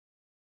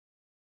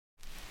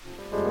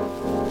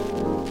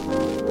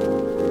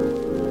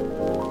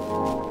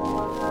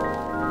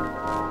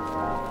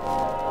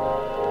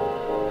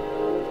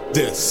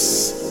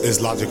This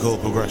is Logical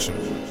Progression.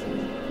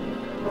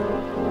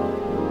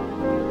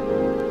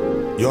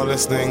 You're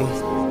listening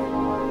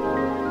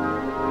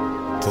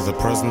to the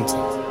present,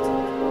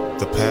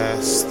 the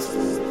past,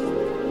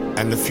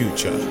 and the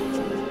future.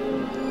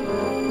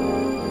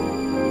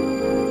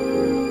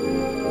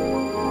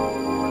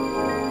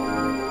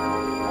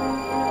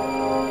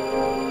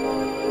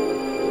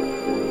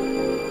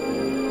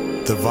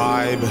 The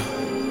vibe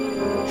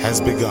has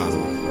begun.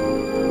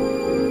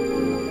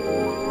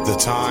 The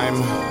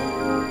time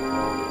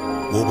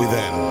will be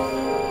then.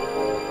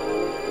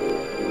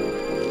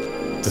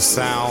 The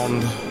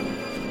sound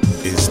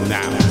is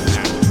now.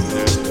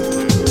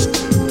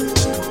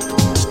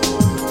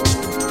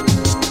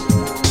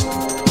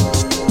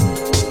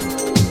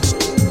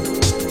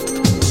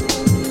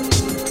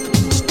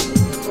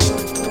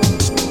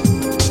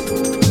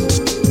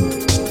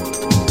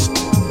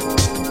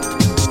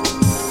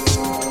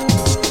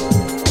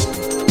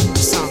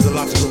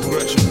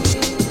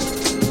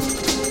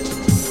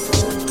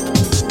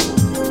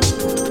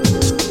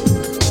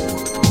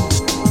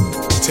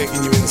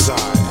 Taking you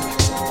inside,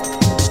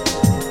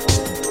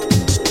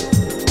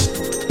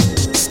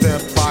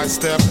 step by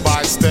step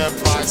by step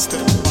by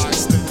step by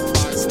step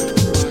by step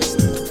by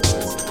step.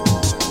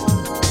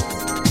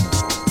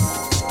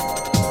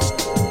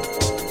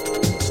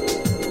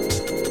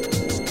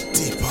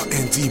 Deeper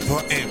and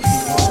deeper and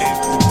deeper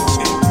and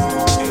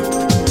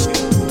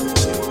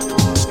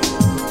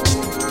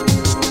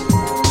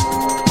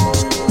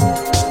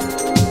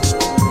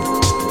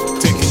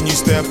taking you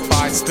step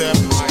by step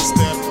by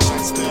step by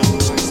step.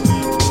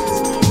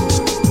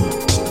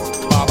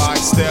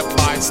 Step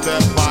by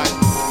step by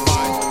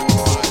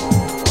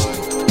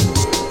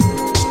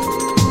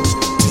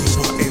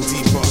deeper and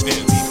deeper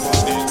and deeper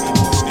and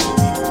deeper.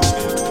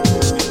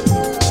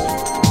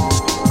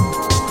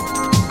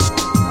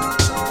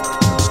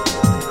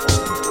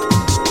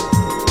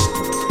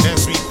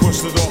 As we push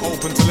the door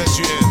open to let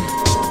you in.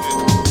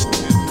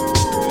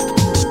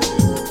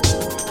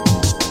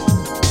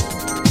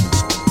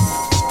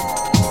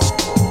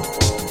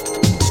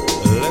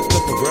 Let the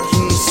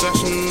progression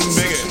session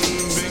begin.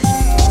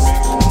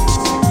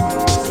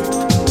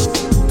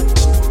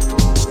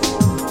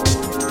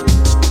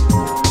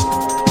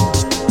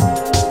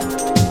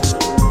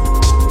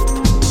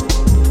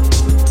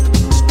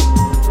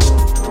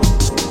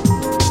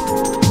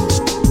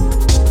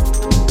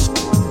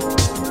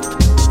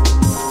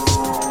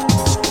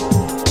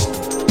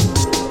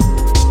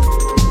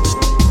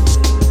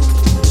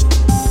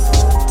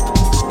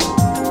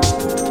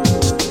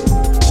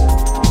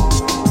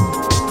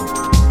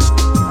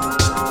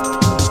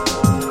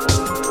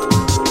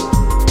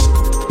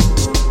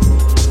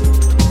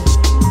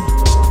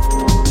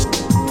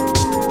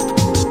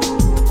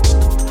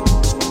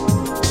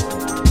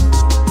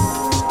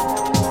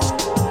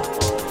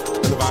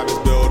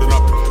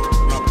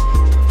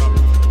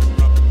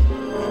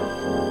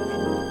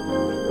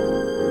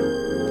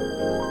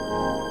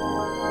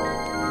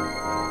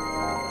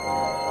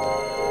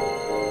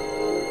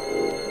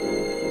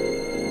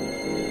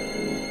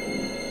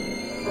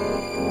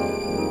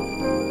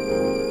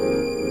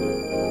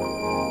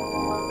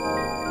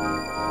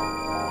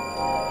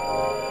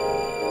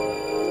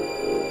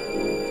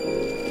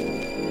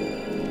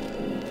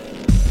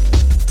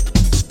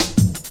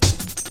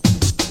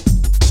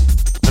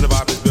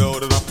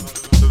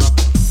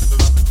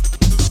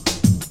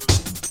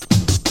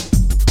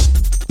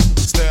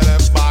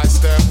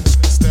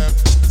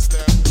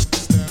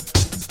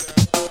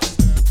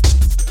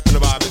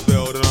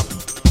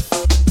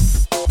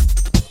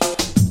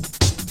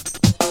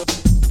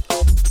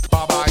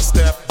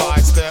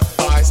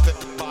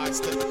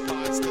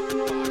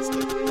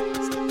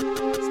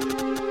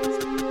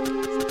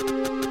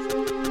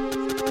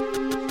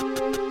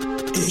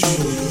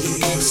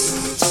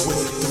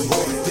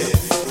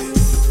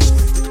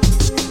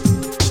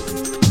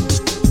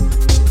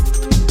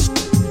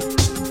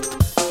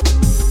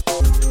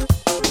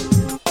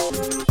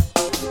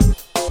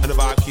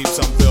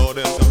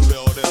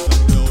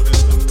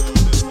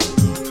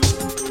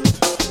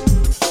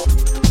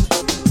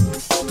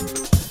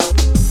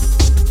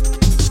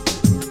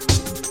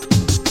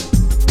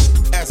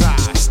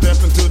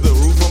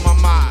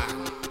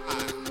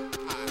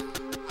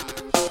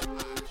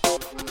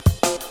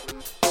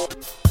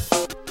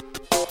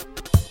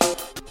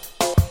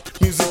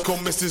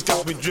 Mists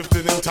got me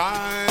drifting in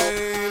time.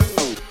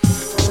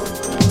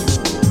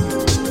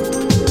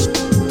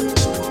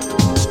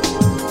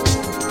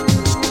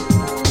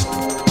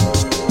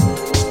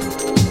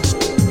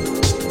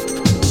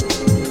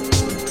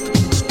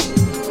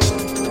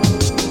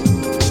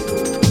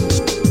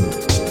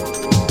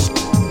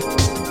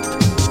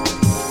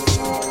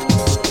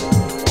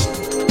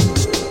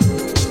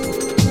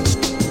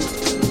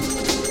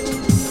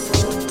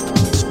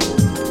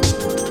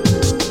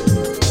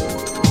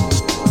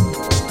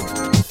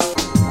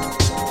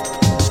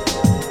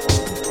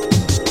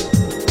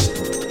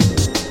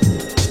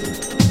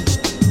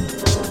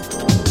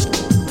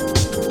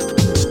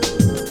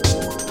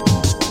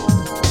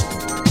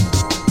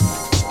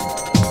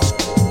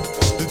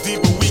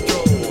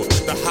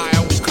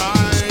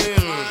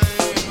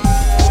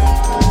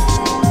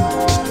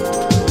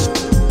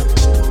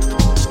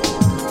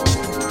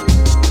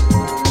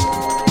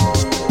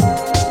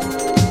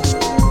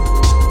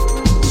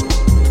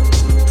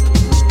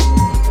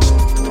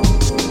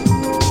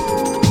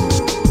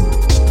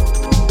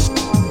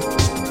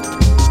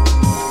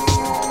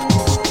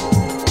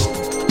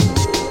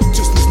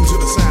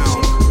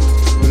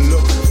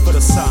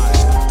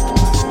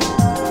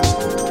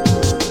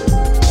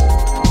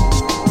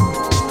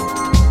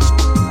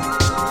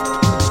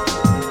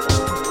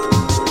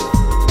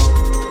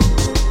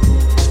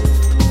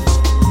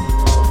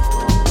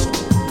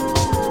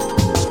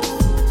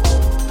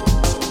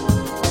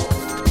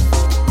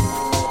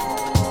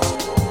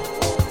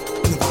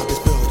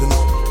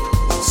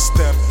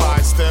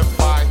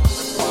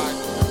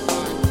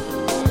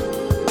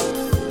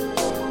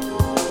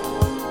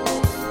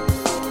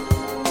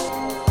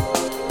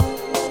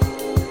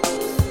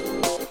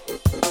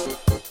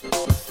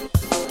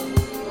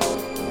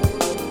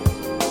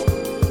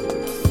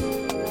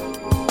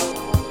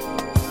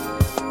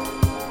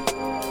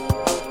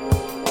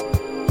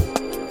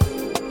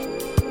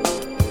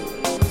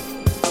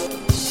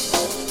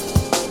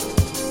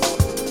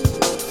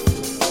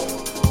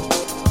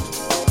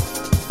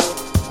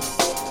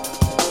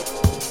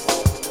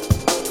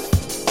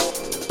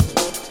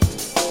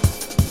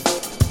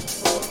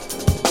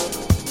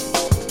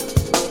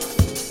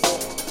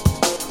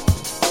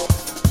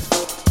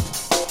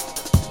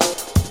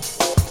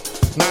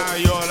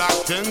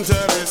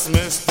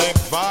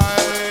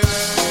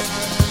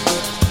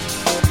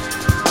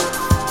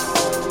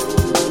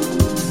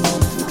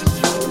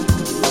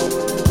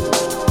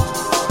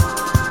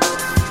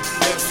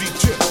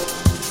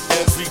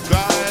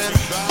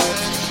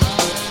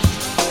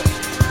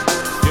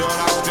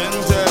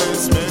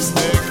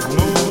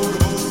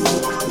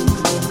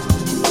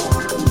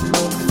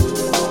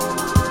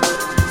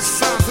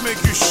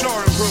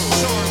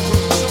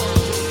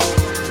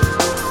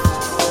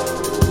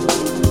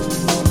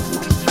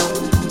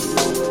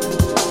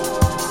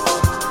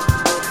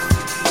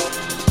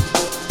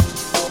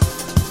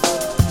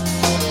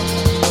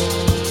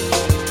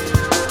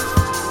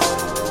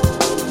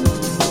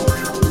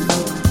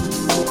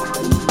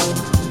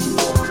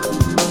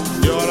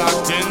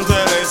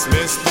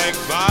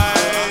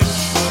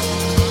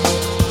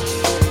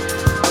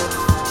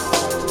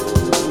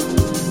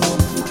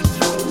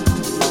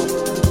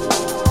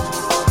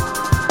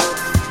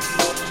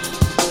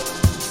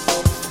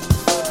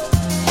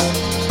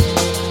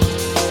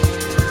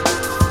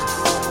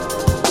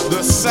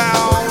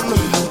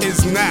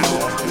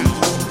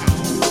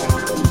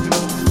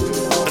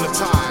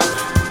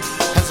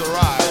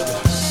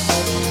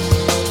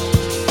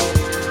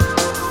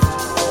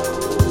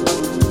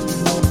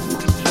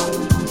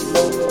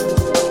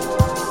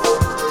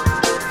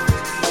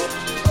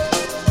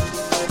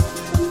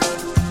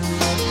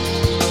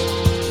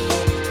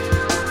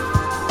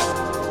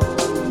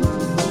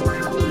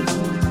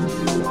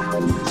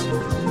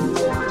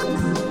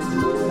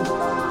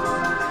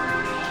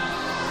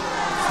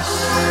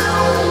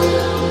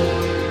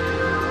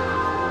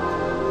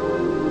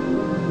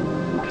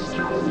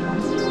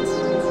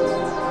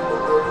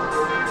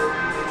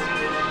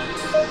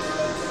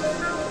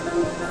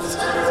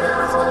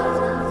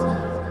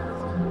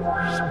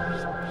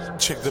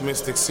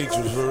 Mystic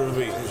Secrets will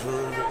reveal.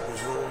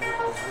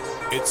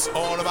 It's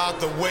all about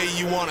the way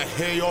you want to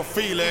hear your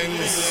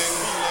feelings.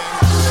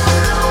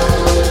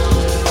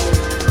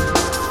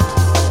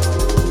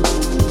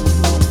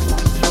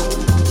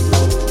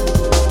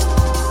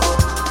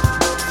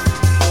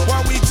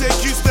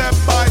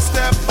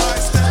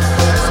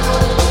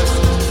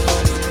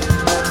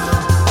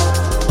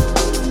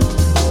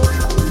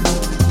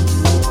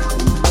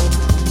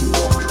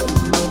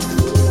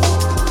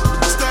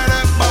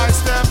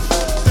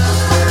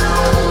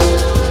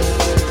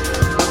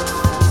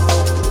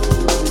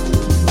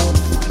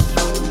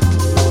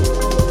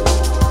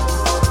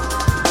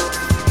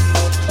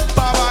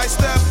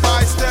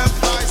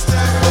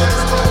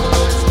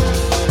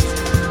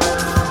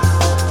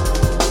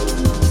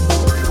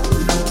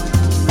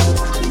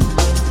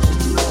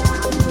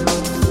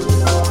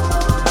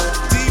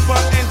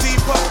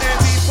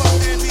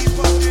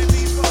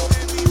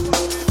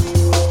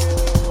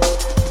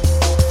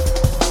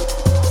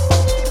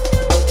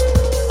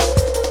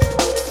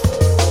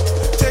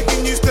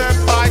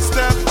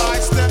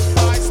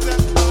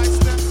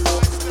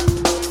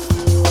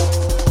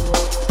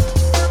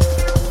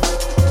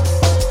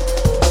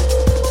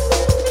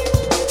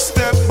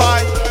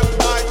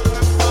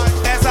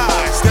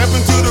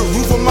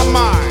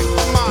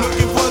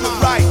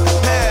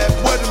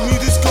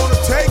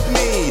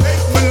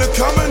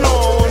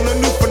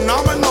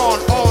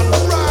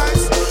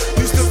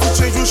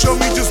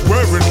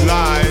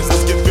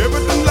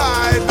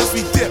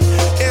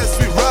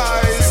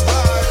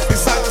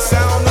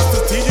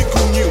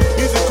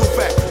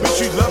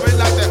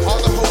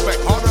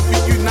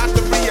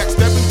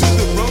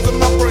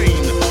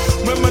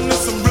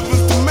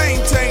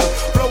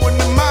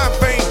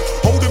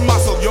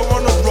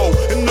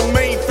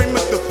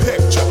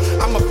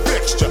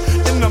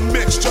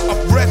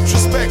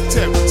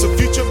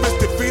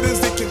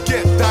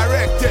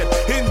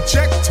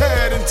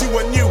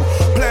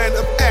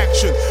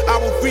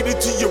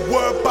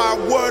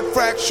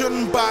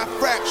 Fraction by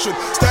fraction,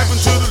 step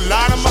into the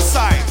line of my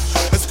sight.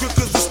 As quick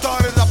as it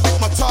started, I pick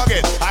my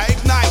target. I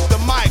ignite the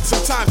mic.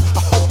 Sometimes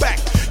I hold back,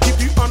 keep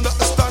you under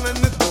a stun, and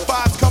if the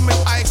vibes coming,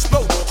 I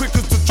explode. Quick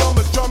as the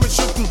drummer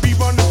shouldn't be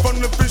running from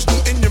the vision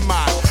in your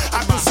mind.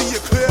 I can see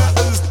it clear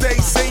as day,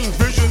 same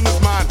vision as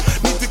mine.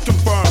 Need to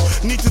confirm,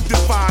 need to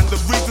define the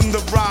reason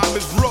the rhyme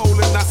is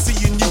rolling. I see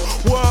a new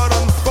word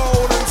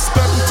unfolding.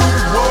 Step into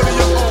the world of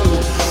your own.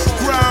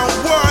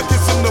 Groundwork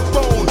is in the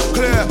bone.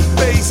 Clear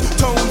bass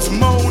tones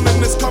moan.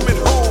 It's coming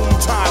home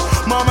time.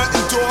 Mama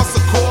endorse,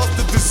 of course,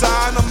 the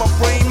design of my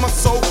brain, my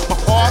soul, my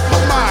heart,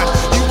 my mind.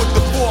 You with the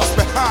force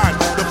behind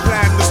the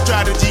plan, the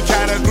strategy,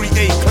 category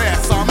A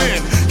class I'm in.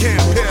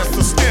 Can't pierce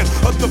the skin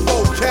of the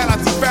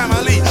vocality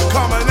family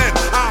coming in.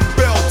 I'm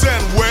built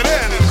in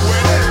within.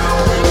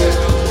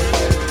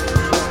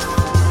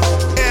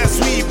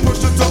 As we push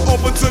the door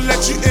open to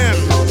let you in.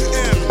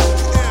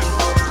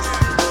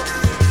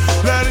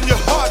 Letting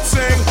your heart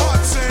sing.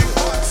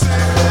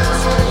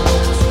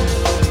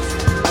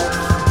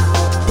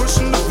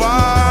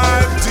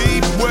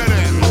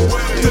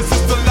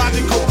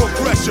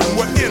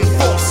 We're in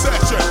full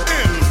session,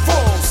 in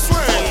full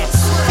swing.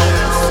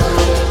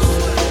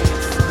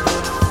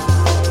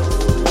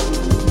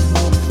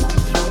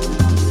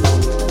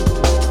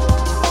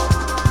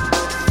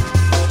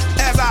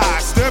 As I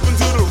step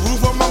into the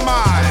roof of my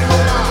mind,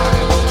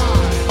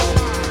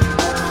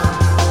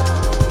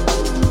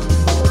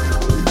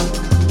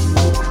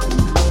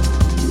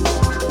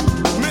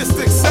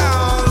 mystic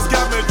sounds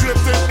got me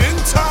drifting in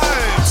time.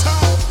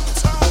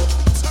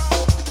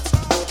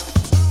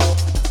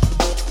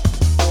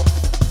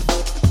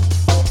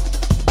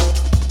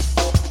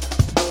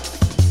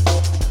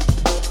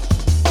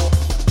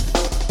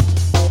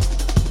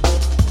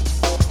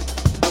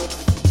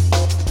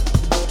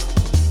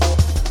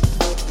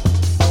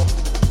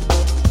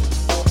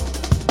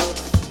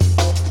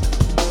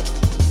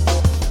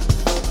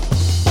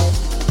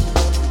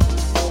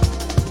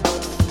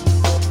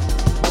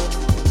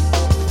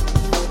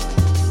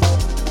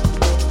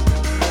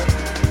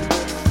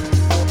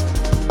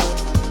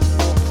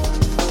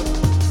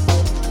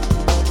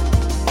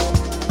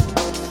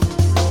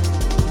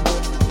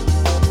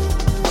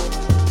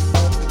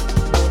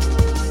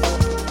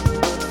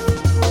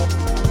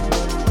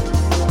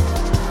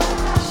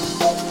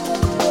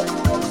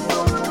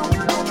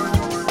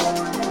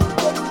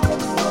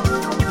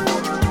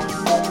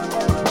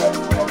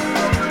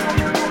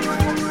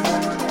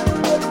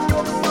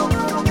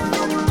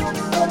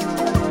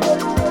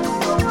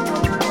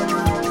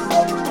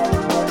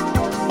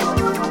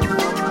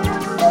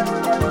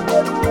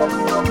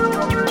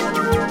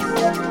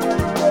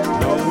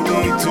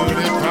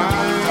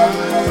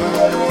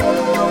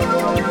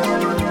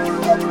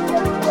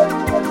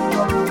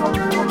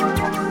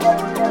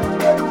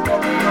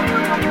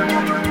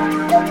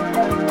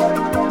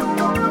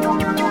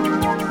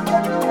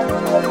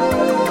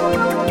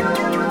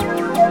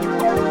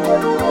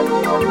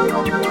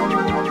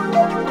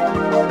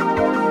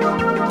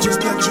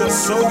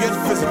 soul get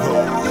physical,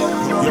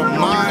 your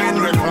mind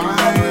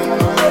recline.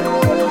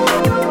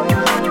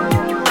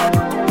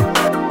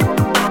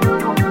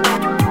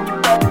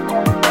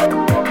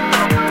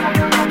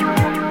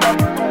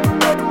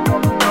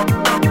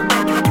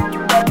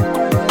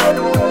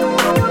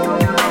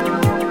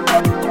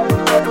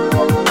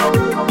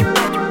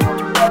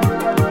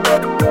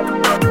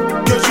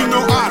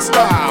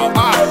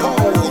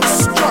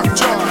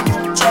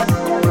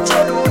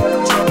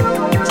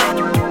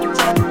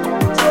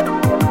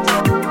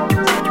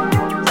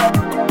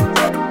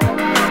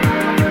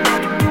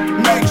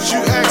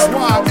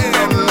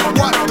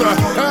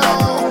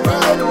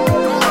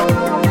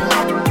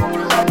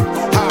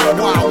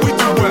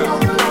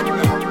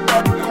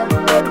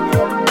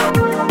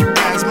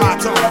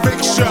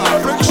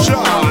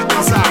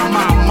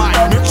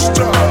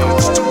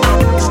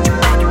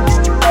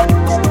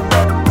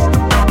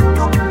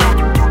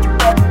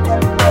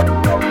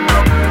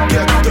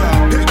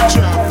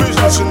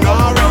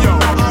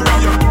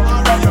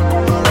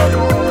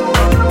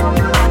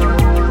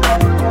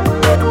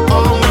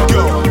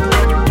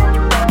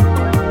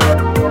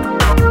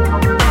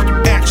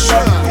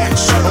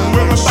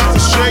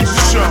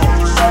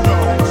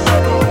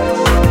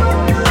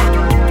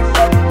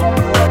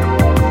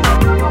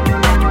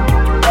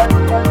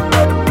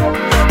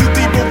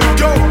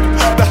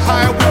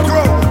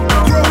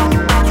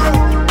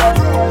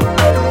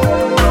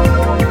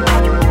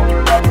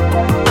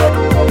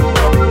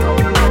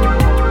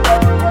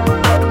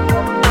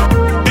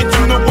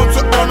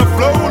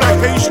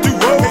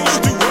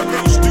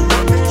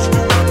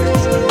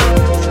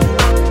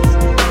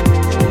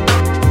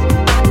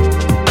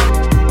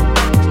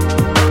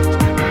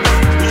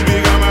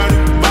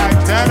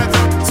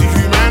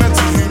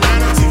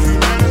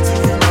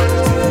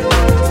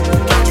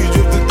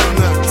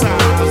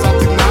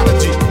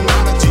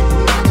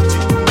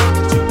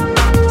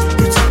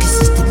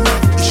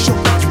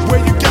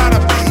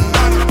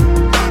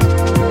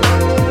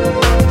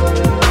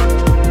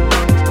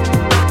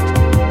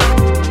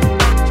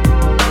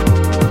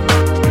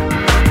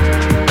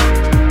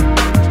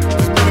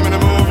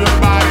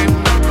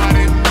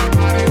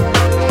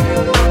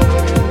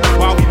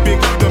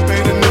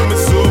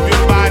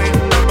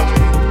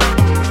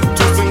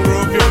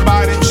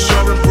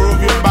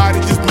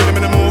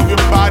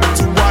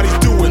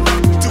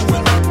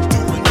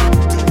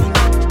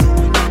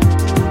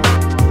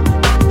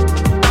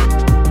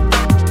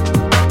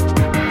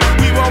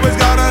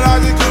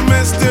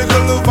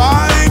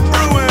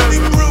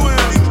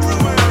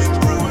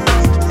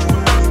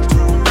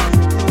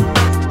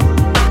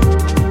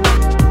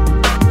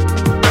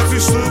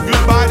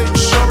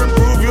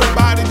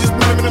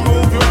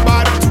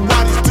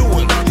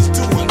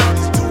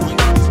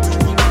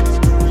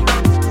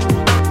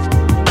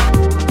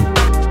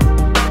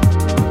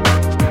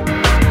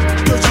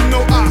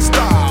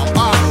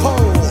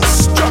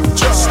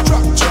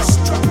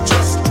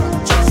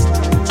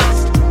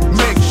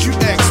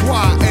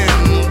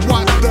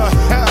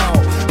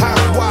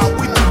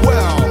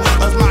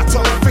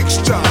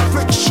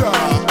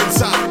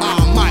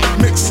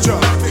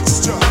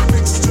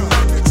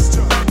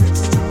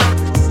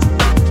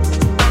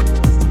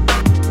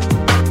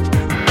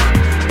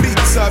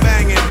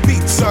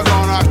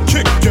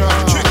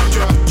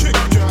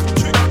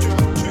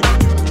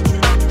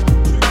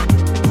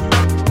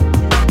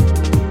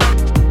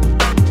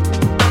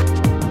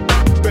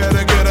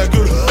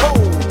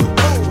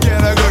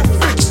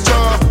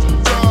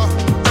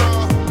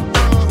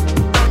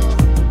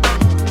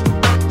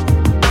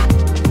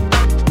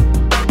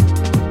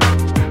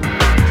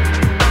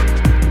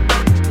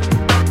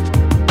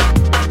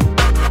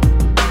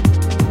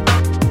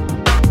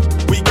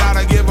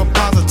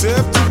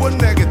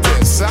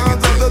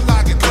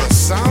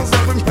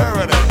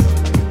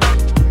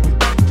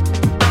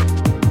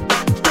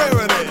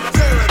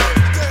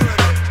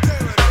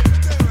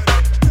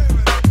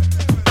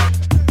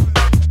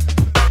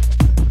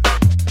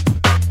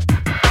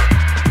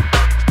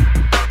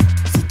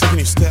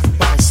 me step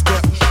by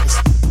step.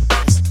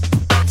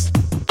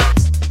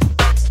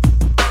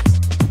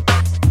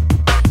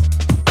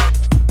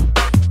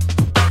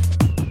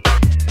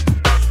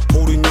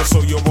 Holding you so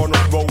you're on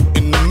a roll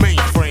in the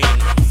mainframe.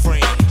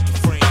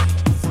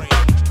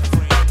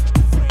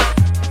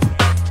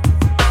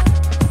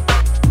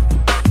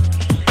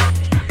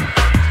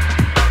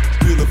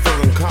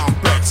 Beautiful and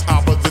complex,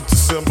 opposite to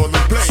symbol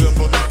and play.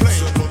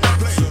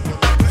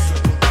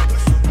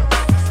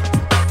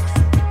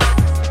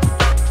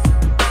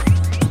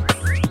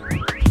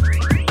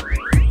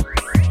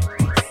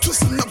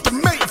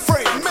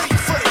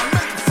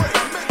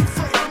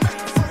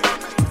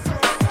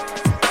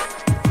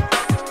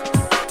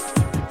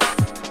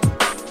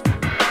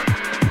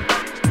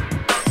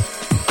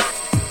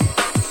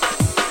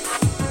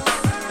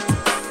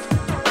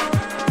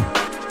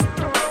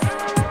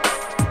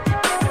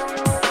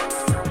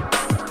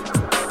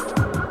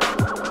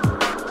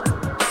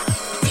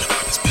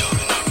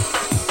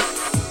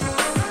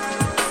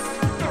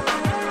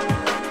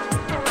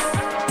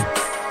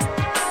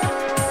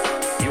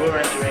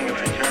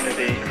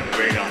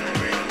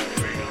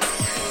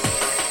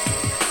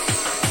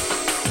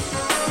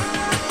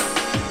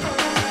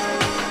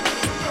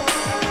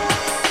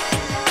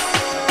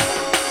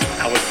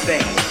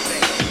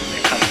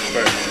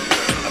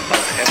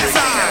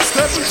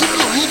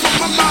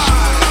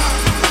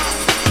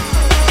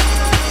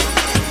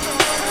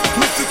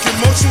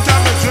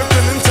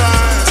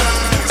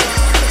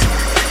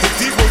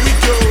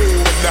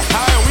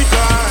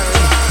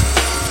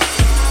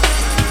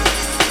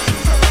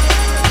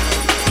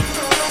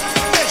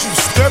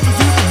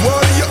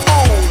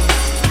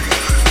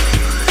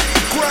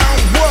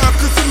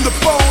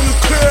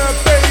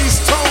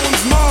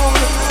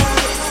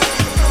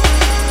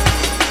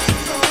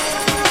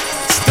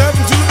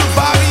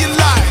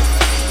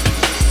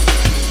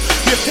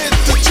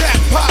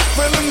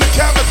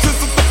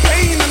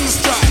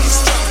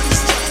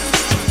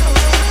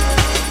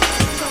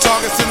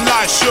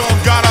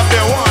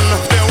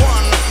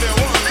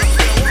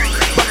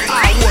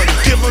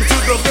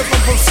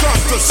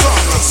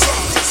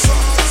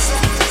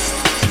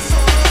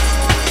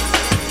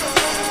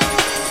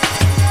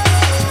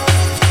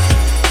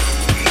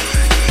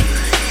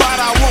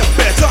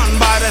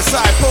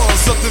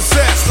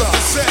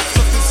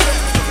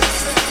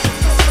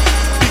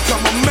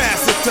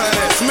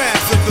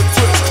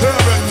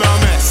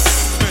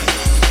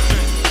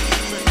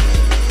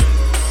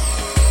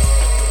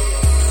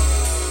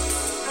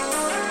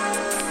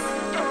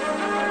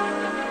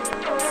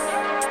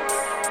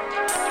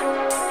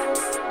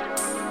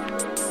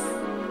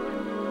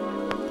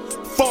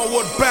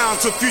 Forward bound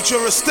to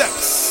futurist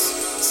steps.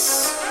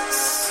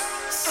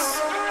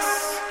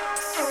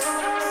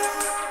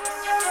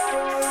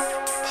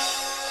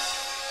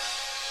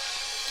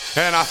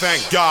 And I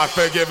thank God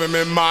for giving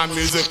me my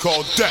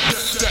musical depth.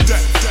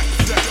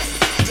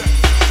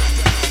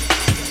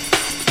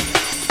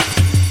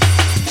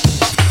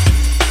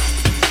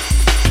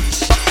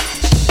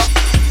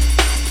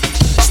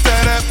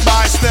 Step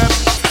by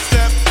step.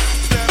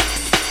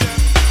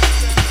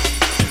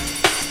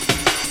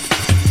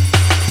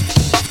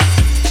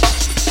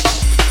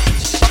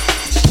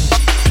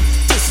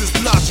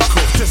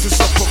 This is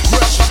a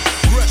progression.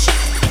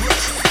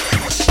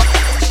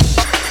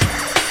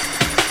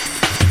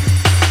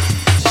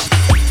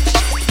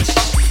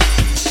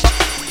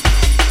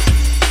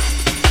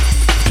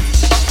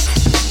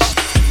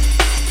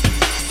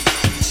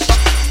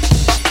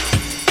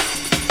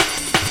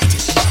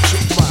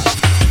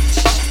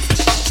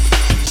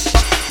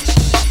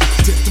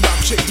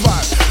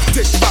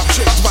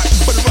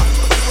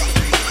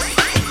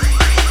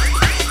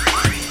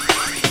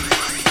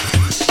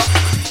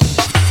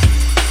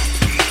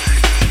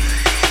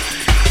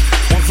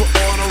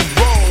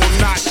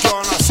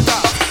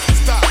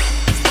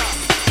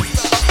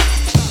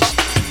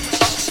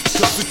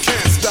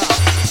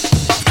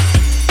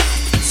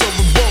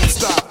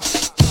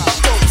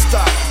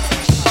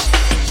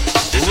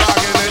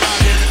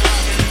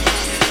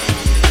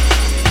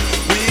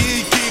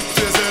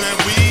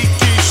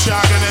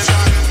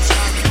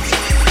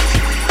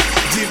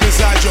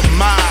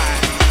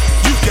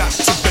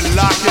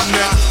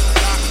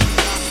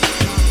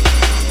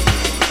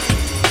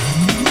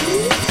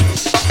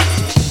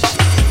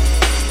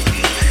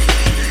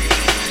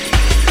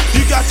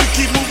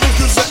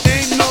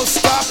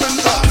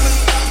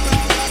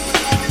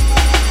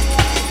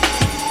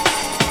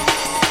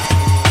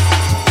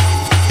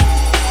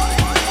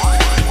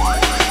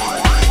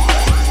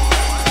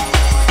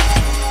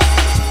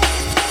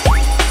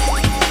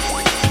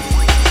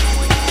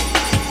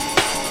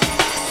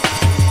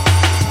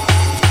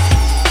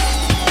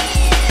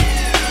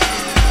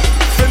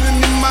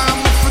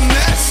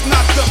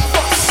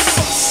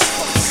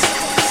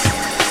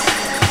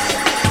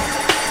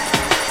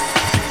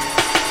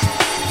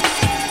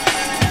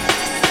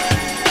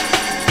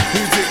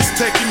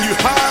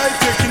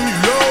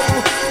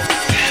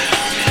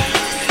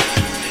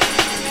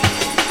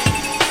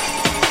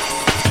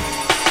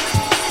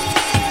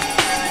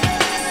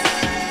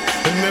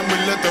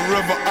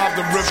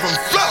 river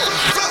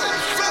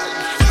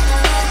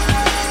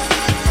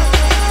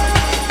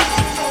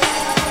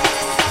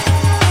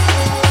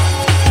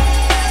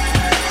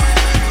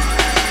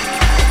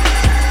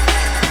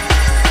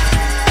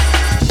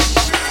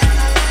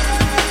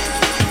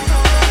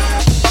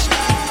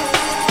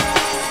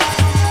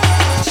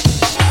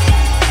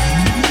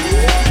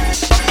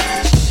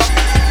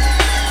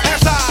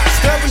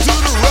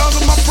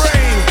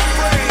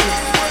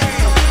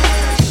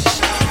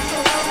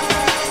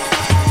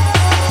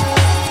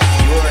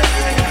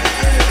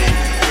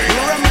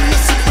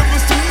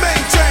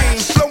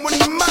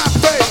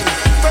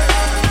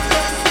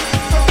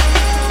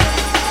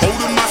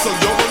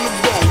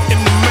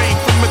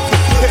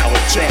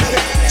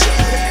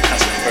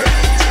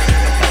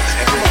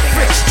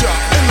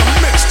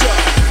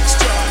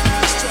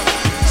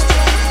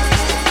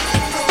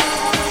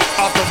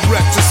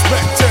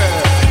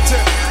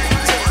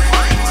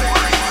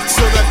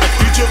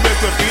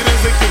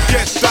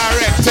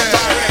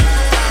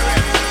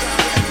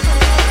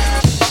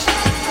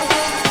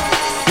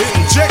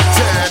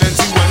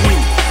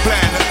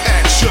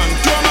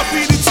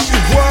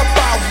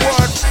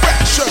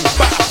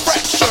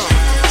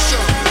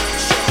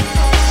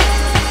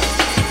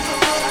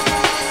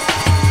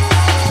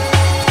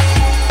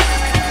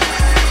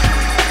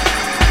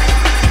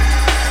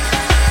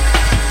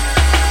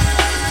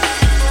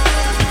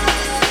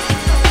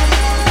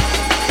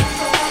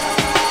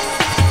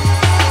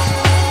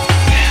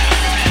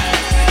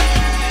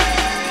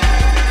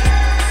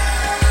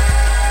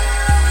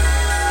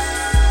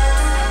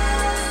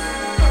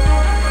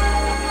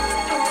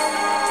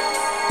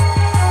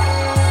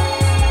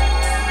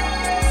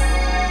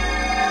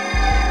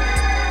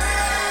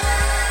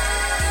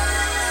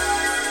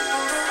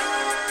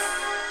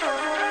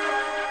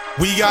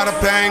We got a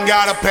plan,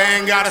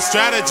 got a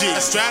strategy. A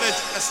strategy.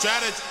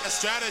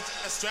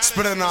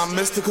 Spreading our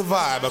mystical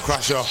vibe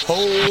across your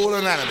whole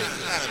anatomy.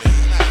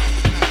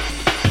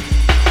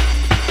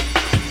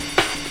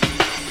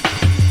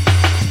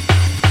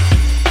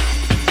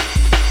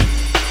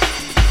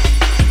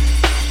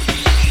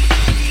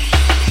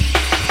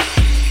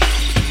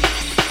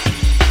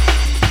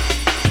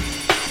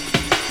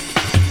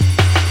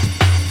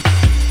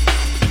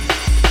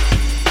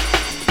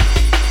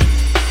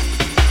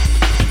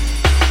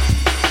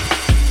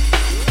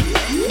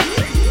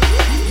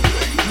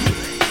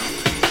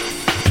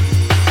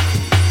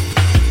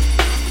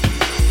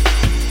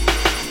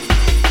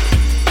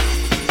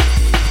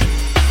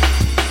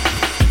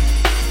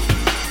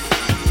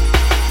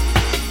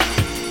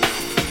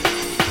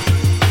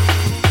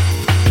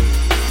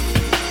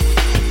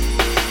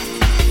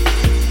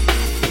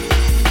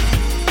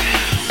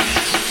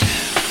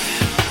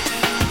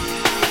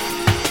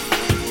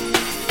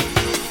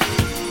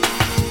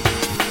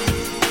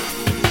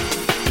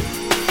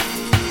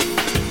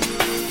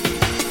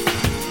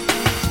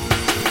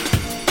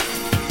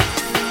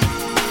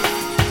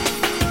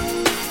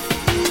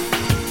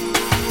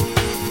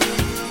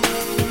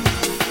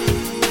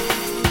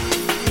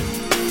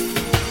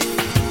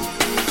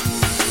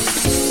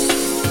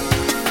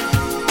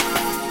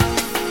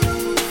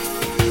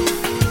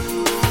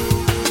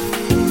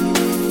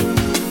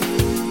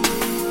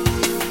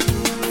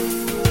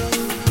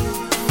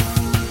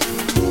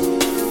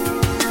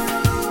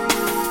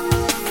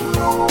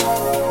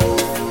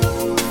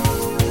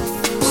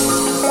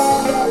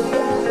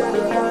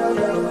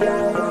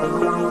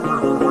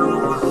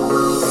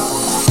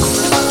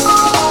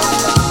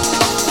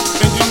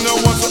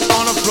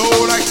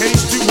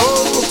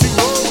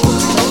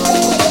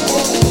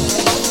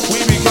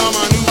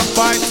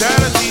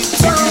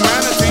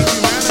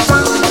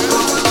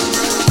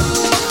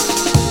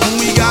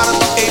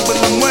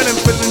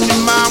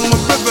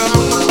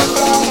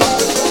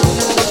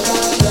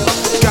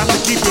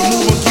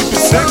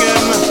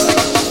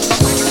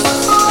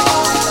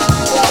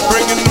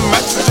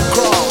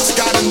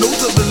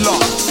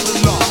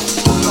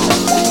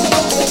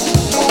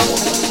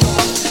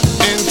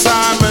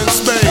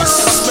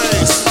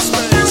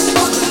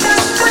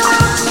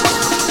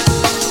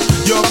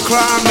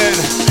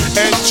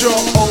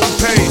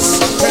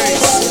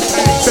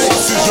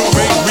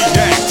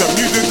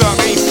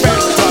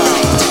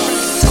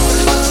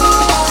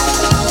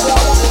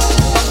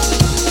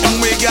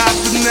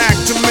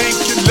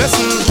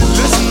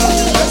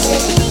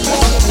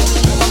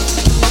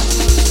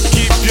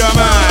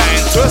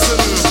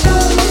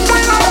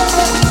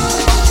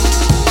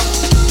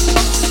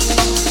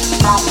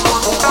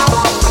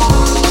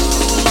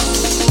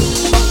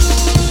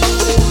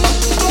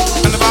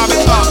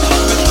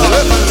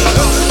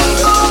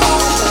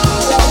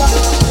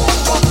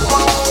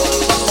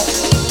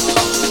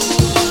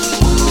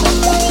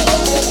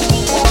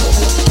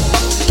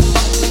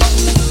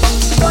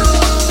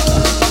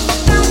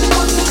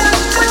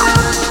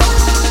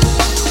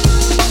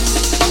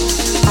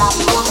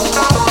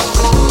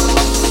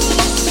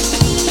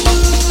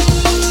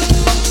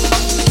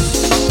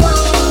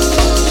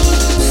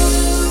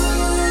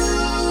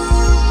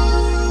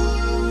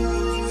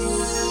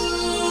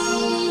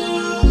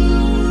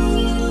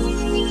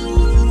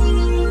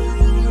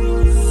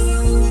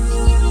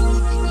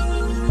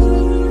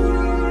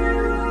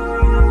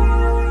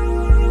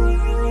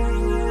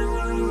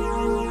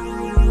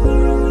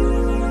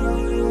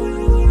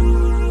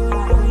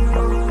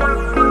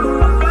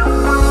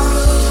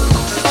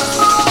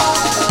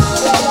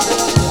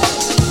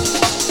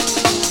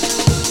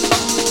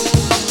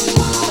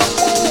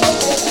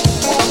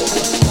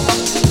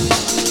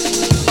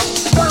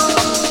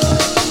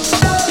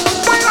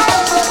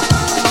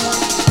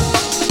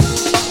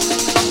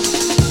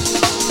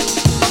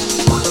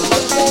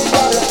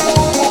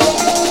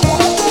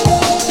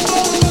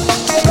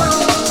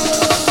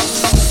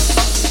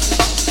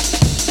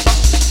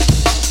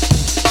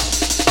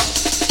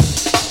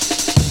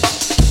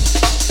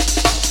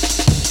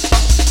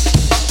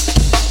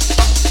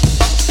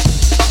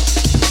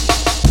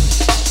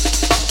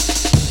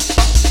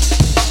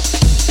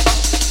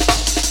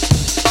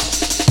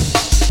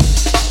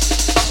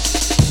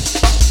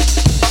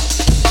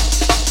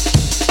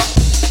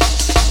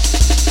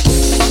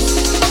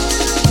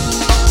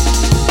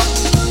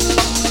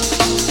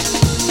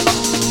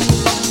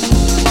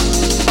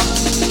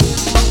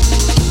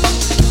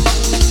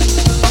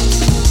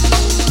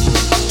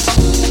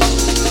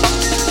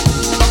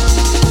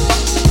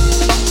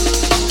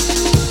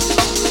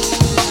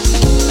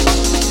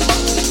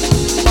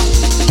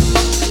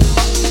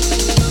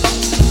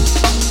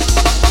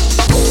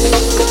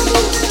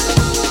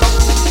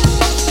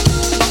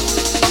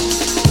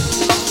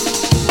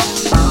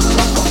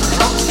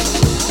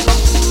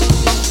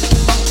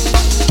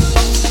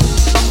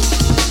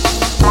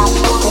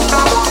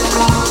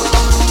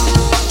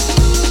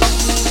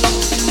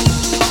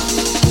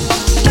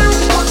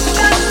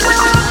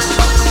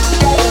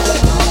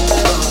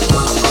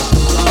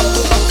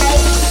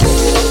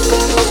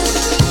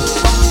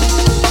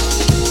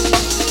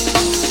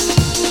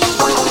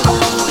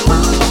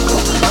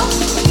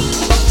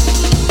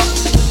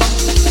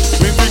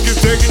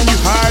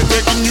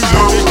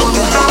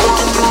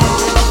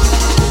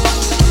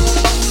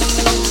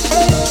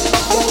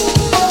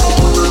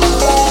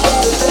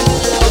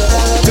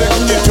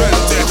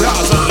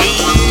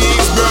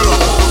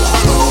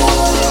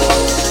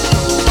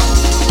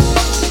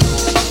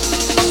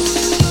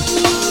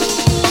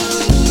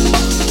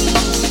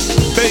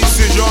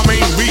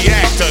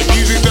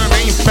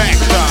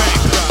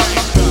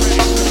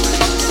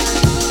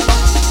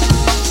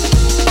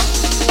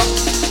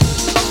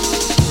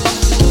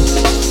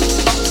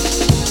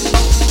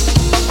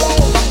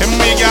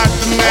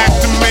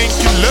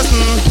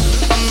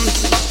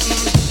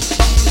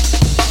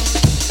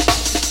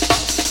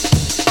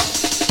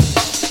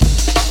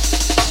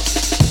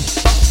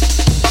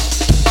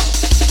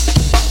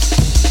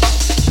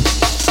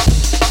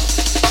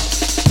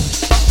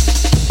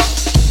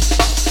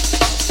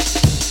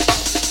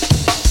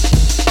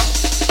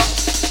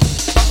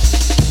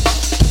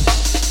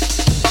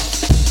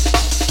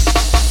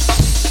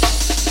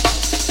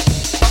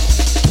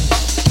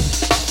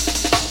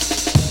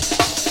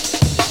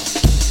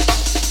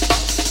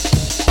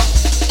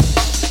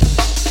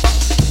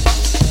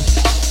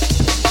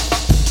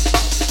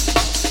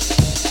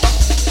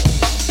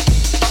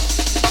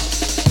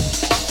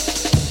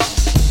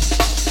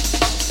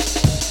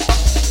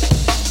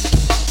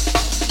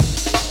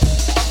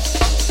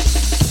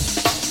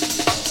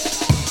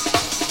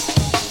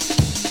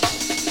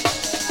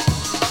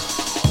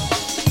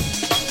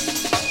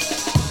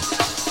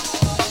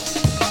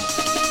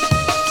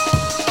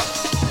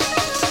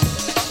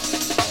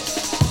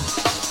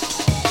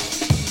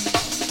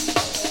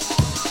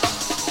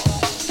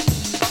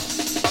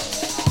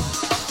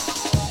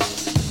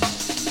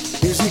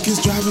 Music is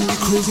driving you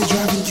crazy,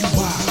 driving you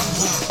wild.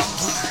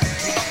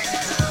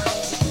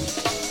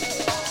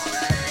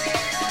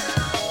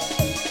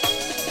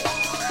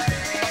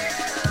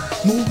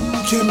 Mood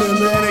can be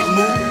manic,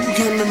 mood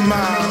can be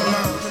mild.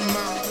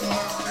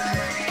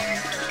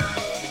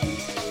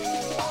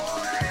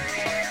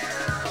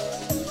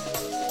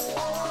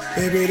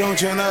 Baby,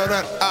 don't you know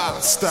that our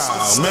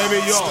style, maybe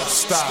your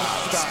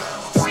style.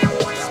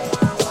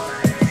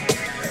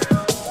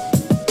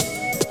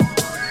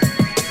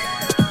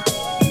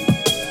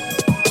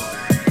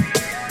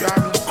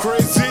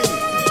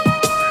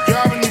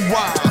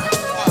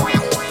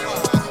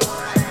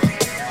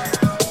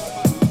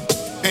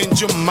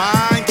 Your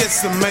mind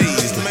gets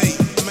amazed.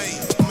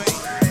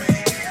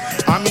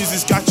 Our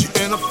music's got you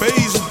in a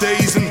phase of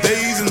days and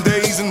days and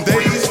days and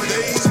days.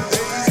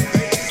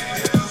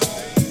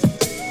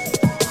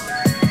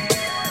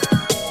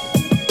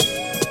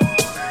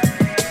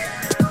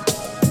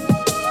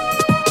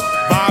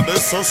 Vibe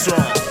is so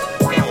strong.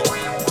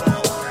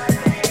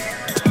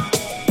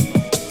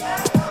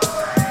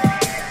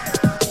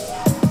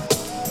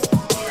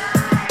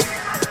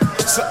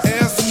 So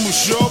as we move,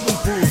 show and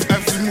prove,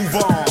 as we move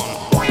on.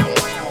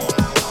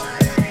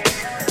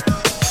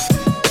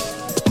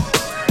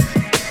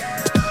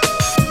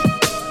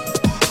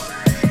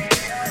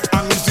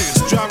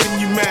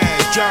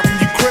 Driving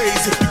you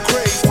crazy, you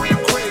crazy, you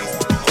crazy,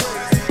 you crazy.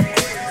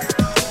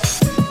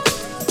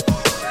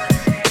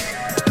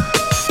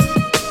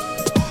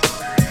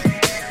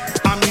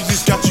 Our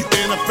music's got you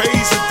in a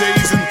phase of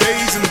days and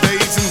days and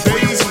days and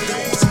days and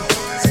days.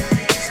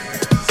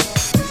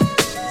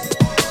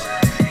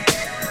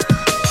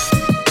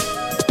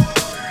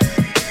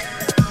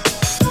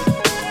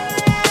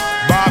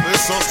 Bob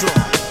is so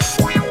strong.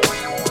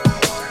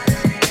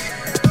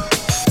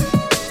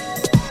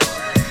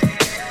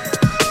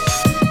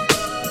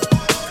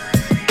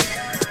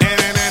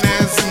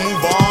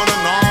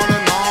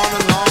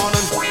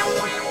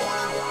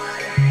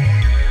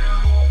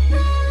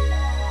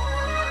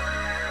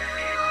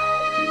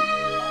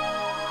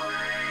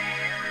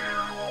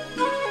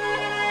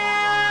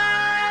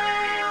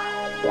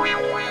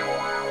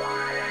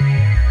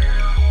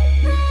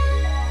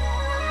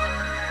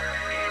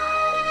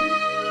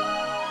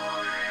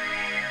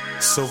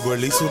 So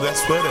release all that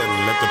sweat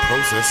and let the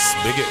process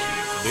begin.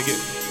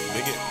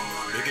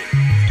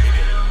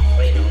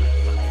 Wait on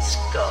fucking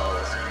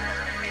skulls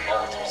and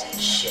altars and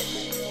shit.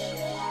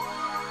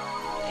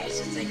 I used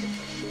to think if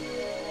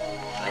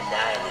I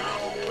die in an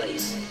evil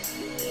place,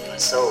 my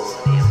soul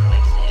would be able to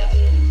make it to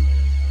heaven.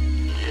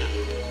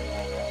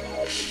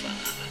 Now,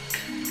 fuck.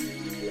 I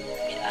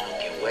mean, I don't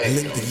care where it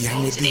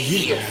goes. It's in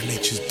here.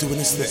 Nature's doing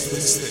its thing.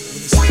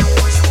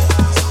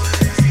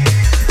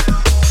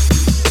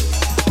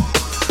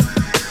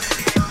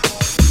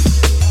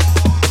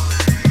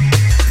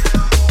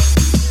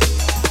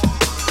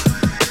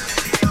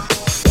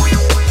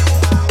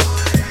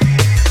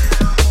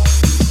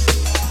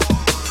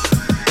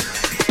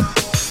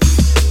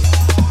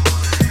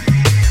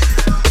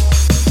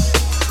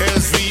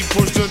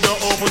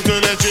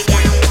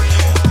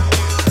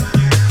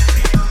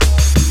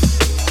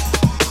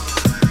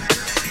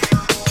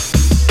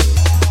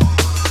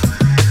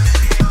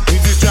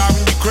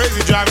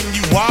 Driving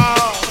you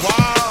wild,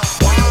 wild,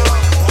 wild.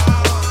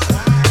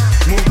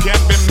 Mood can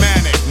be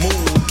manic,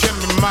 mood can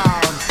be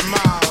mild,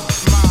 mild,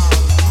 mild,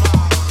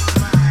 mild.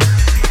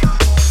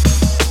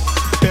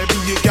 Baby,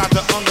 you got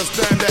to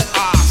understand that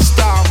our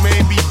style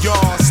may be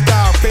your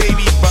style,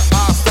 baby, but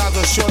our styles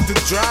are sure to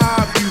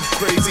drive you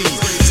crazy.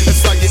 That's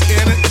why you're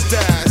in it,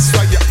 that's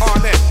why you're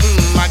on it.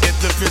 I get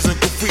the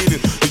physical feeling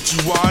that you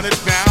want it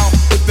now,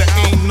 but there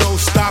ain't no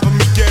stopping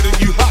me getting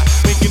you hot,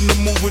 making the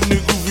move when the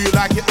groove you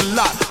like it a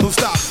lot. Don't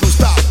stop.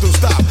 Don't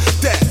stop,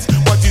 that's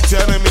what you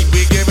telling me.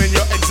 We giving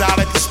your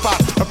exotic a spot.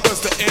 I plus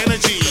the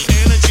energy.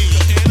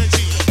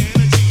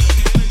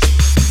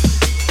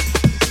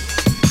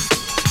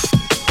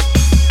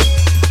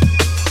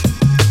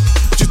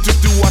 Just to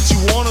do what you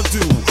wanna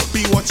do,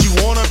 be what you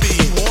wanna be.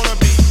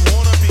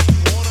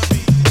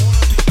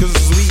 Cause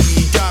we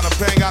got a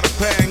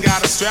plan,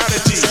 got a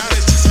strategy.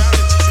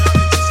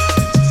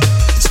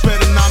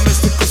 Spreading our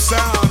mystical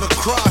sound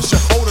across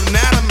your whole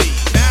anatomy.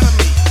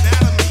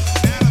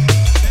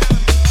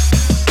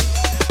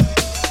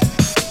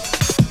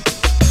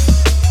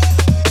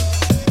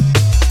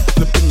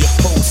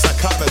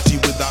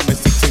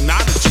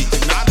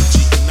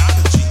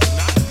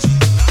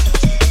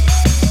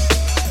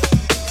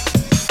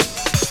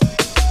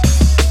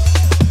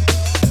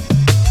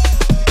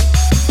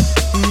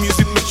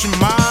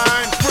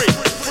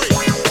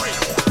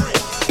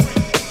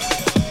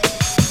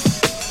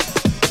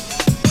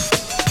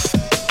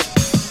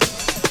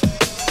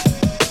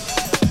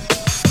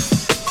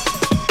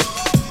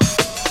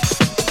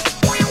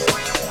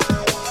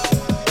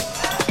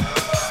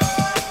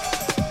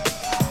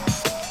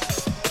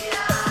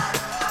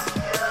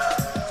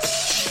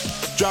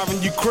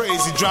 Driving you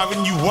crazy,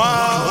 driving you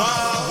wild.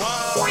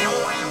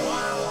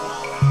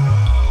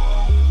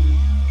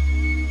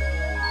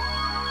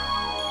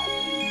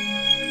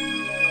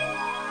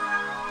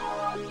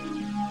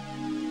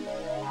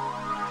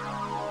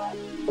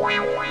 We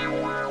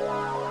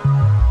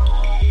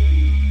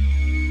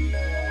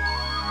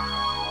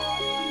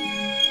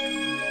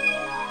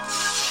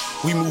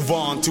move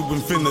on to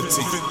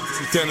infinity,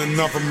 then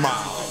another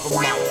mile.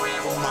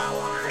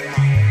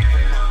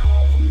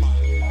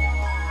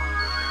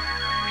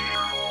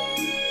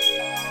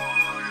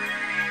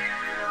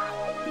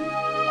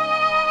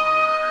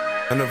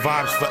 And the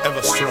vibe's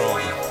forever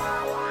strong.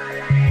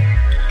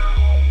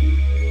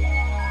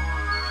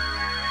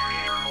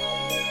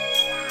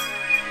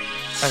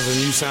 As a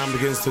new sound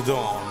begins to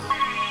dawn.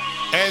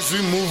 As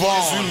we move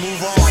on.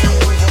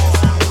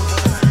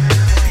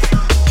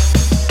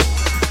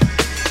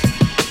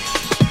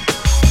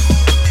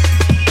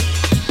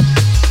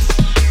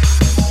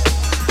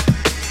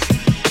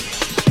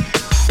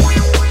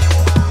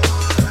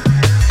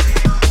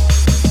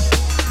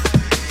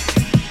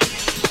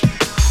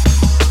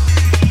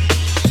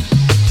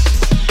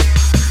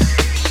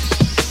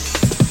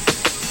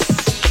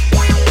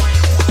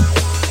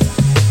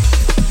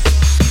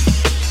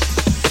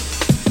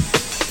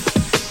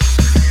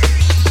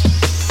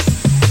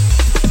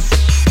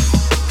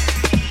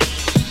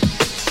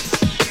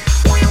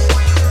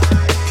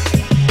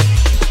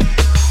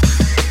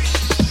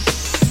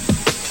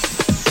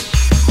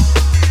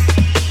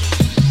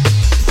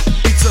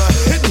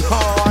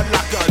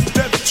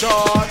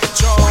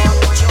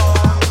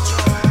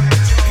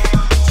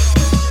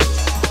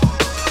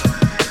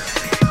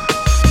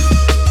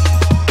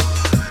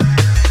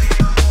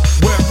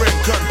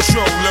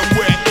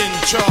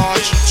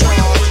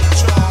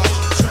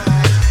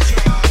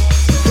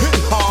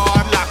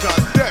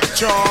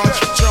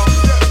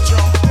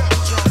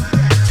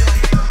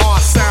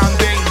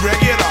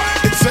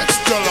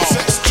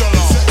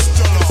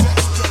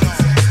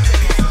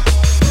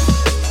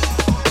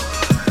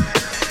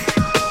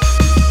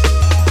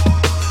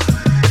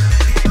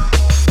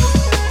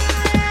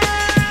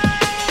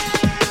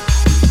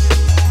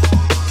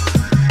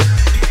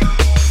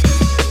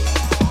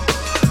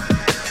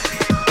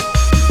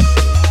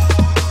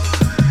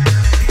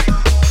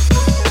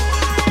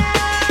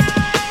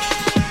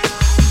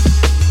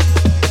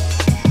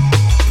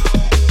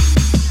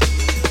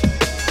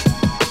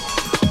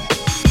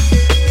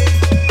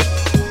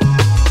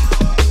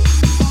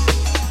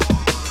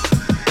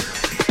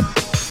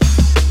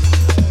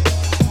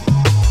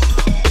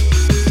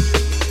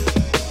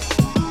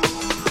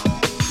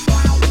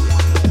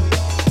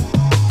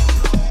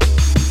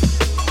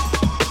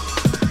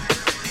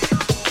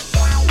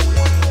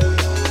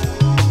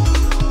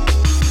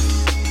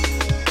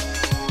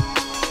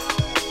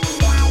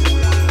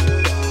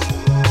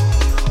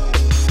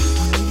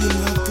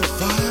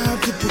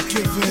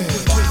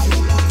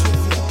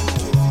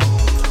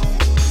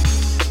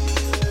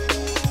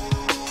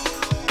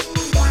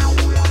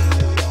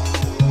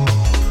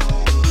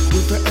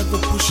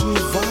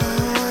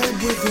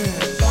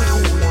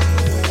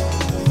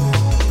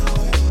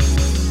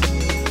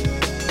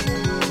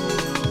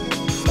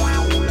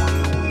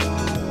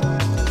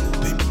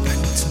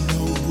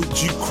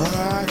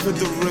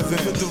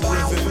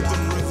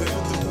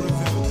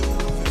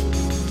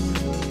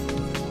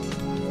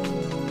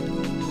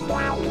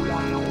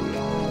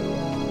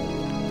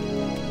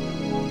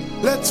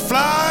 Let's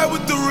fly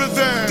with the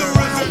rhythm.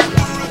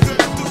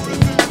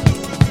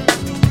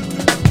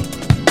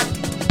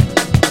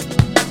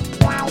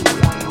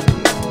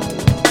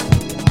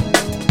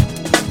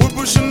 We're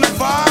pushing the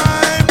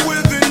vibe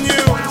within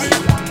you.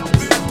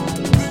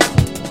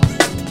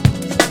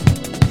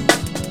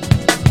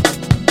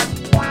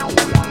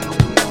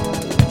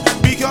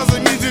 Because the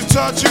music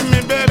touching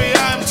me, baby,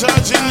 I'm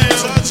touching you.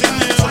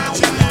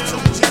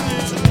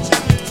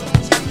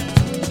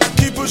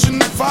 Keep pushing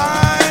the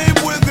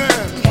vibe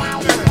within.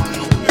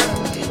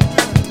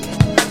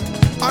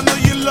 I know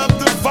you love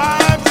the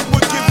vibe that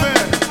we're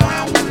giving.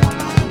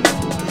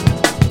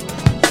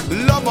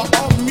 Lover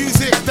of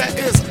music, that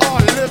is our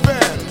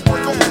living.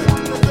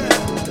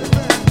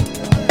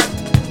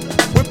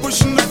 We're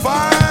pushing the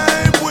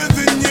vibe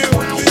within you.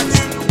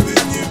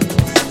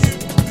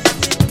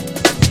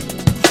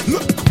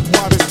 Look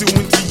what it's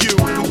doing to you.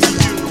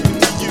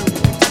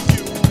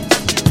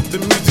 The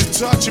music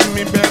touching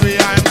me, baby,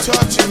 I am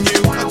touching you.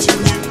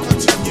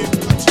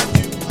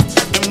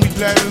 And we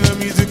planted the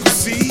musical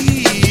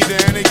seed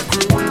and it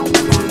grew.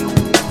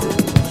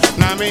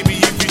 Now maybe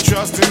if you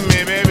trust in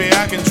me, baby,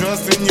 I can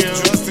trust in you.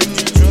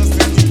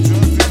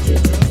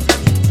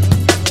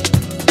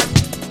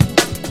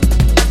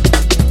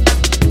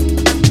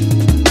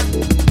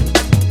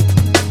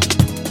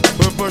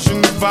 We're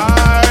pushing the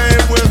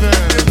vibe with it.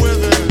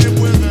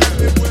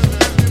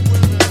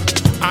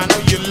 I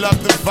know you love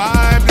the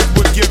vibe that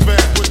we're giving.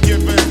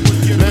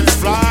 Let's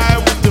fly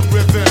with the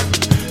rhythm.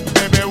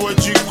 Baby,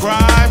 would you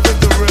cry for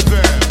the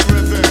rhythm?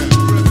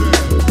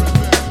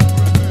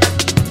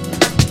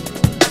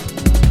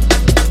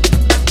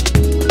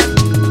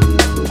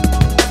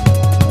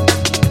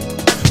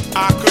 I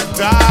could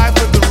die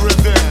for the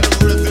rhythm.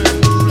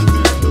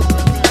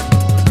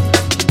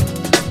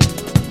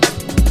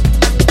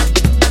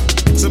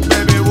 So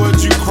baby, would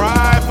you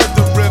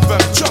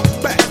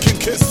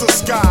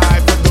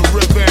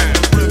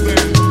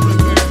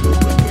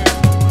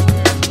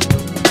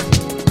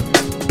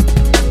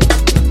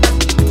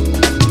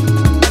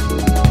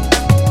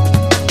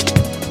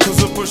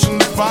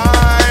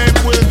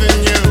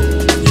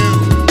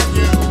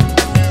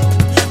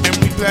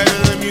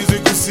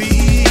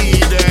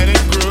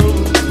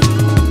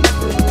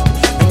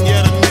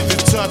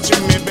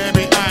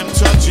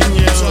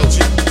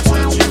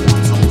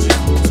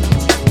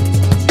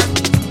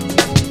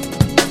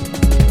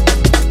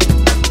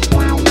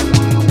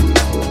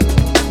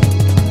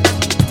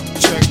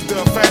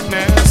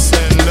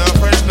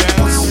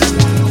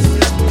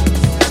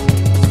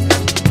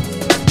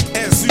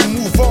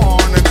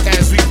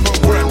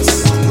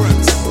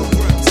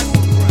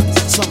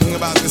thing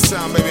about this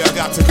sound, baby, I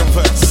got to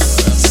confess.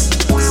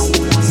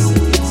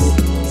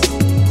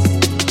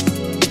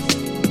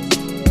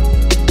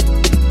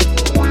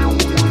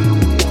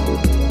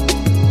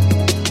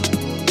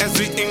 As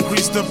we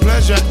increase the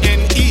pleasure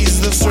and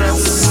ease the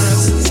stress,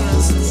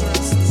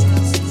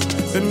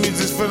 the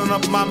music's filling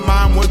up my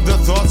mind with the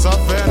thoughts of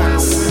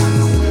fairness.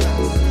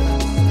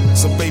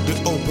 So baby,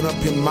 open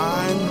up your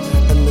mind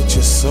and let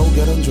your soul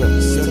get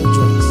undressed. Get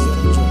undressed, get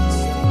undressed.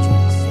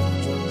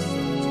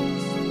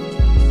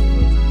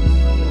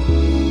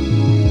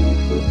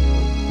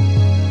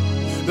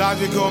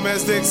 Logical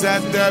mystics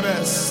at their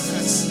best.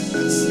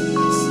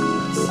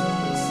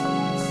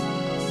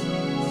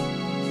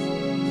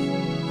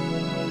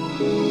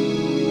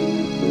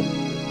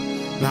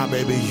 Now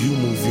baby, you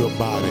move your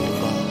body,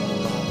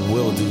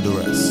 we'll do the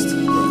rest.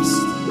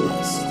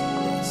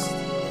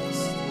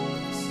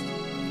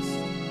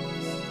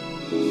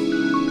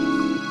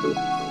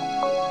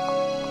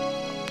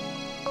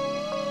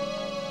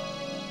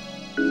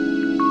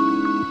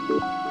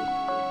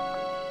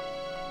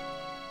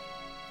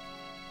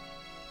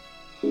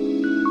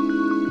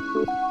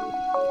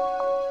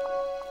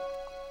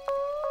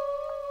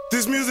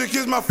 This music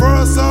is my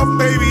first love,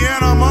 baby,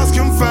 and I must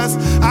confess,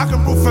 I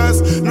can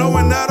profess,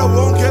 knowing that I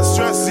won't get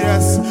stressed,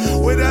 yes.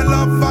 With that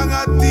love, I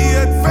got the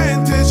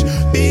advantage,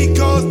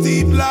 because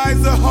deep lies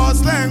the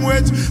heart's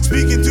language.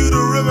 Speaking to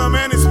the rhythm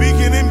and it's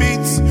speaking in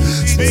beats,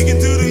 speaking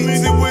to the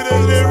music with a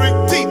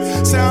lyric deep.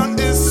 Sound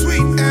is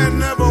sweet and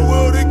never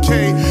will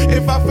decay.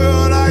 If I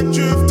feel like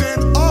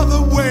drifting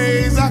other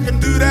ways, I can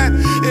do that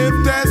if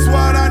that's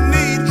what I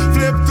need.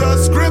 Flip the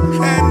script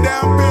and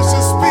down pitch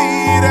the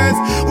speed as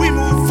we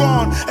move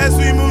on, as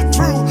we move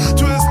through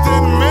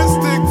twisted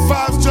mystic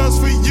vibes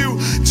just for you.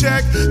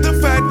 Check the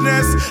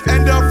fatness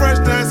and the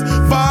freshness.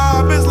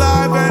 Vibe is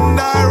live and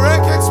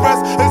direct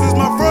express. This is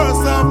my first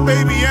love,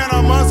 baby, and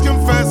I must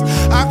confess,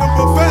 I can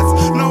profess,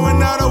 knowing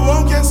that I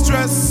won't get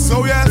stressed.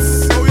 So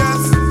yes, oh yes,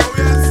 oh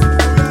yes, oh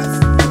yes, oh yes.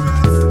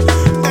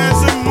 As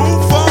we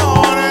move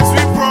on, as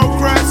we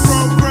progress,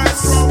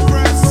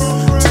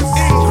 to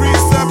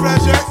increase the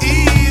pleasure,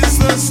 ease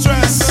the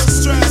stress,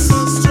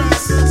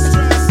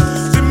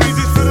 the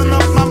music filling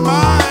up my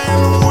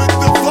mind with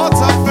the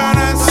thoughts of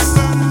fairness.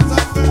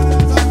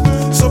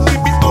 So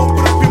baby,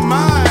 open up your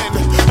mind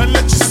and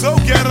let your soul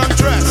get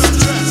undressed.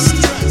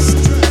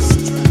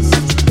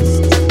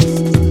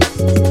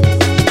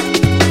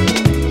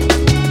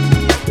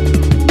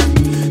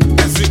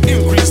 As we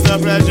increase the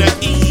pleasure,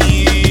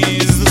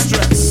 ease the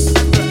stress.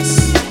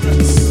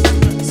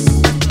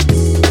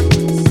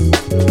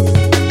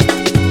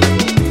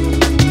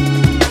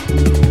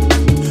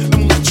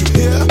 And what you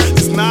hear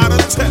is not a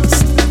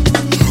test.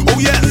 Oh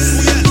yes,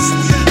 yes,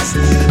 yes,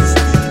 yes.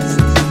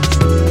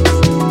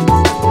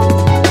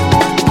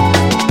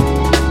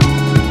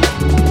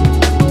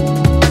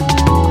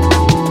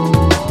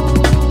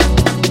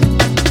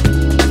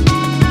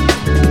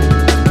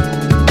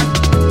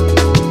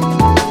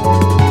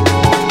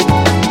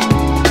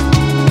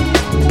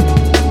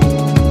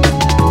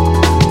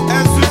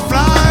 As we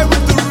fly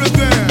with the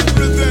rhythm,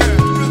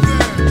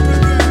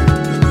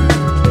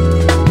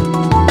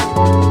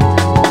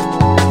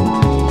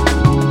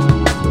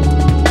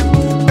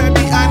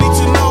 baby, I need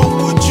to know,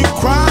 would you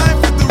cry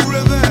for the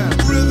rhythm?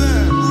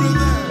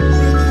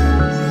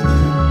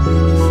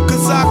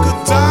 'Cause I could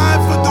die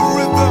for the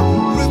rhythm.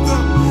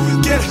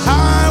 Get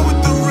high with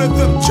the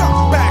rhythm. Jump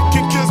back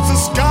and kiss the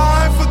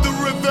sky for the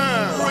rhythm.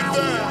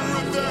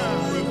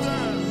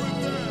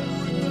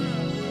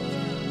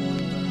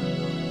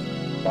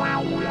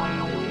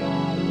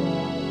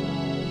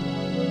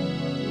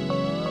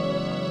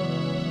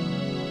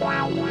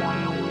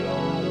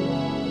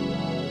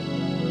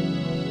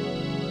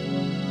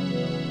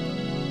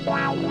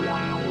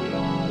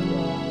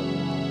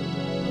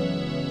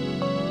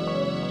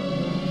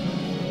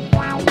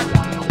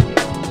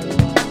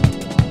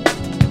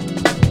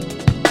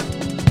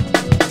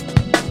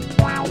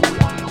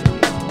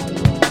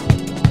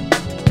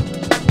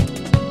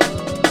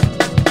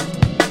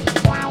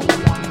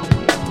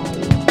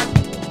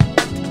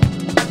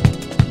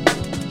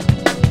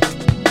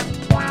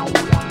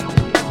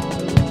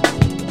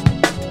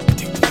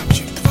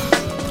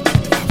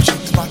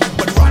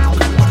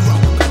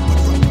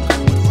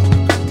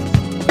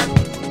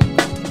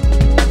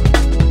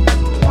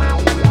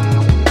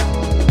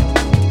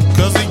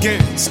 Cause we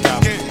can't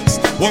stop,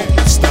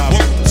 won't stop.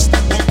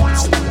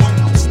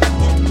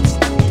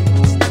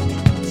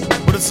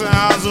 But it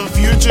sounds a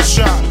future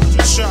shot.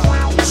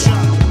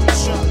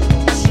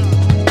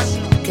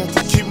 Got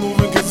to keep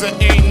moving cause there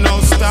ain't no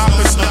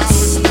stopping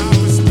us.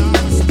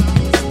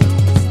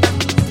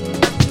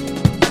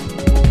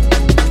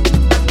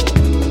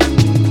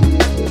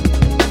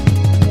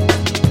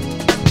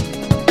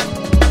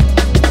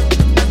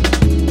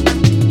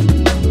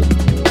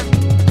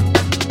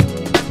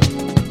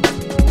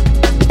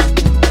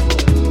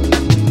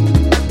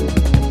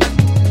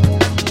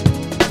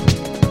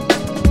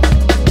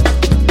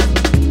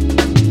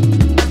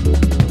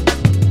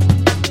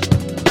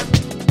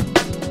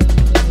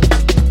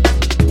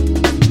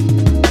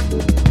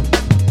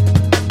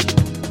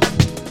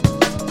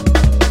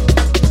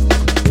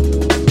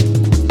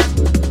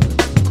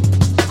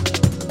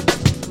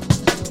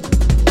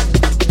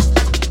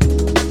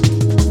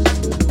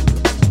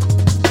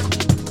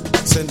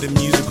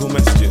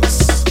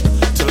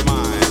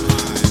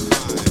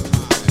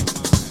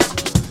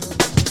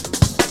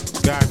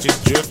 got you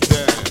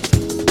drifting.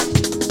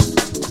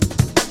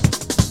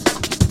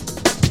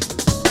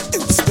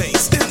 In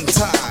space, in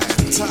time.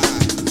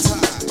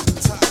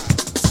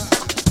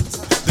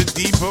 The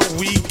deeper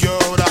we go,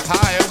 the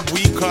higher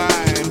we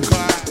climb.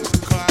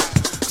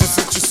 Just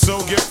let your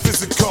soul get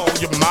physical,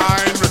 your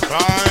mind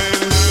refines.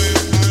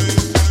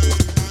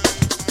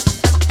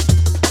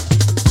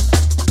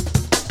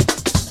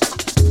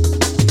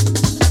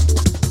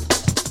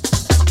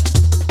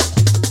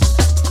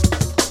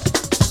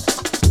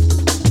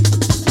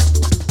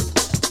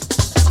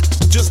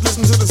 Just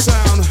listen to the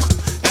sound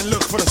and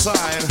look for the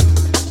sign.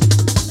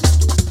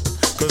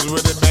 'Cause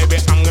with it, baby,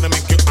 I'm gonna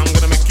make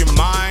you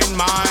mine,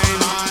 mine.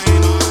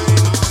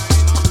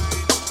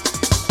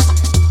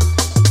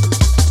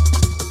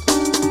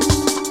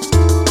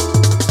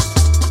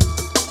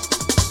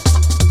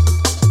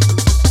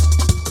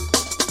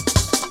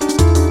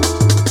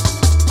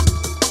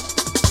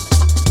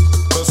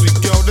 First we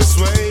go this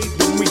way,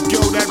 then we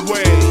go that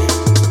way.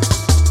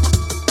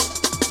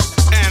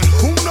 And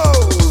who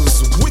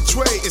knows which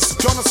way it's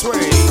gonna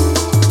sway.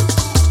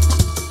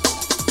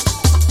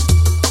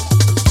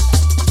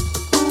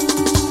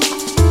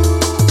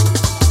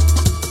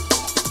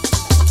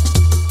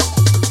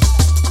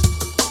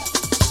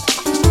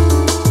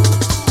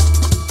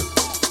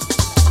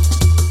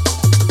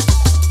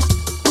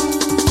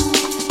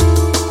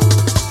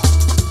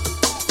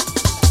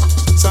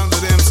 Sounds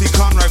of the MC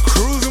Conrad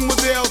cruising with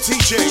the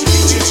LTJ.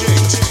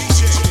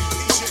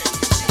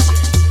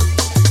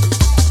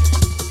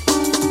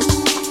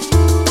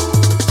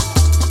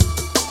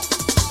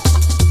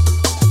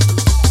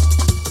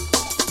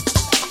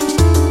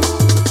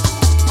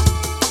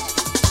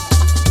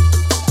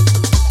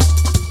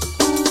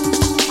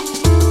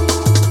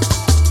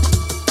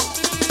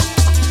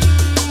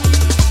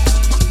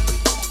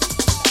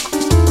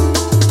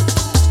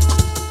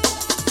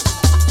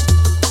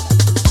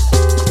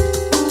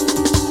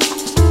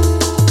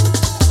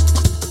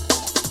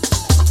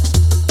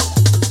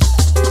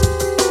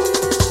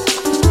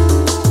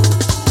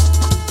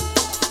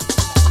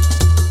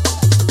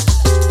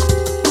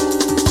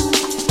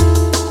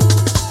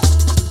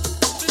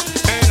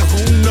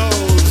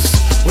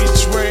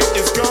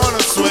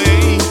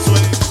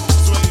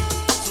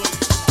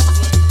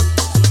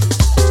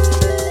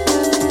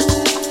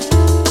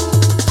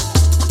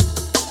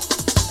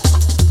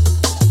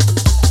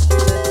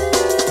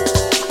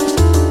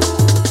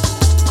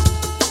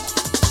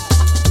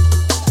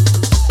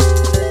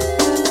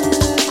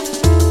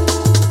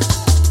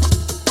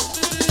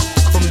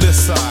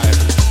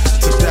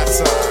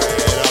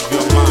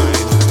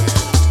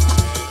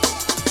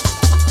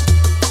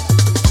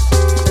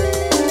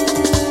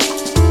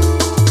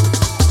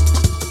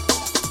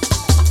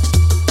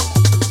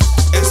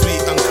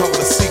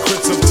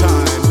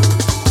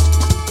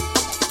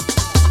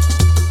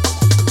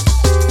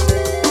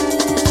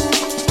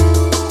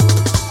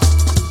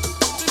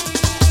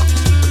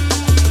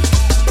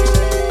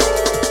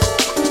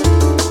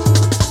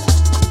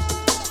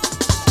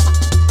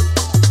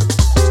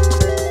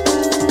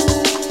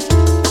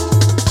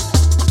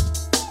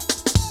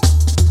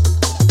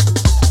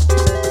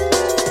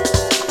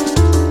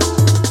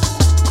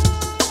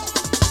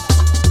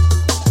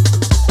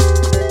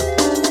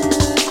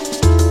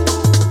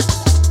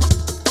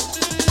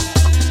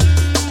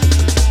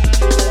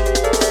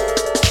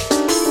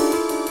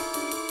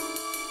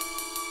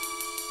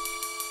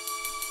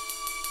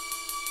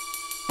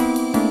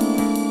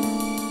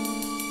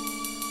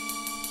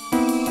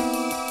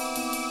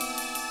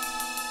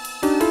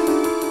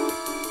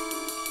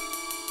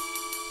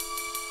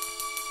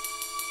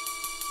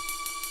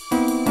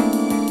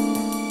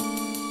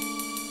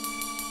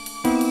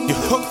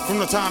 You're hooked from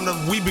the time that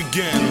we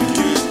begin.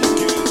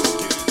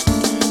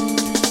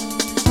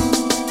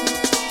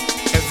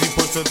 Every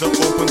push the door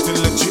open to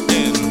let you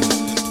in,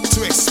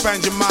 to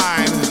expand your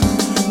mind.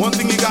 One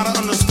thing you gotta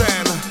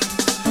understand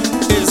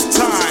is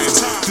time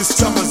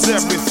discovers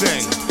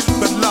everything,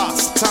 but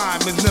lost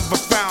time is never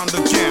found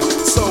again.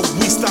 So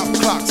we stop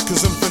clocks,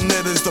 'cause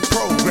infinite is the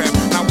program.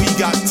 Now we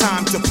got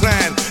time to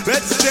plan.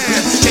 Let's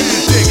dance. Can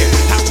you dig it?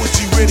 How would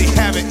you really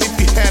have it if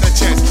you had a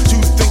chance to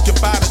think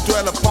about it,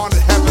 dwell upon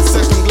it, have a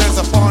second glance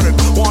upon it,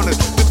 want it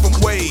different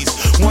ways?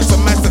 Want to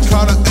match the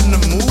color and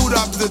the mood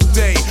of the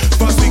day.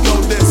 First we go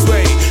this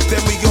way,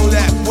 then we go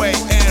that way,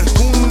 and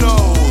who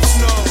knows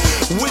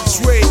which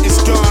way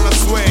it's gonna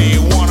sway.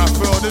 Wanna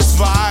feel this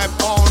vibe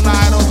all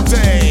night or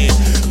day,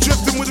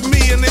 drifting with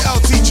me and the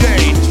LTJ.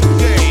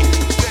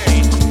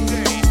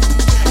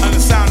 And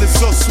the sound is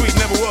so sweet,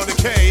 never will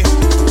decay.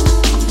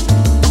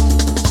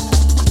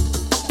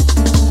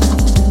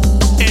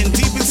 And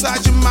deep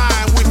inside your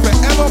mind, we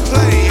forever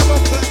play.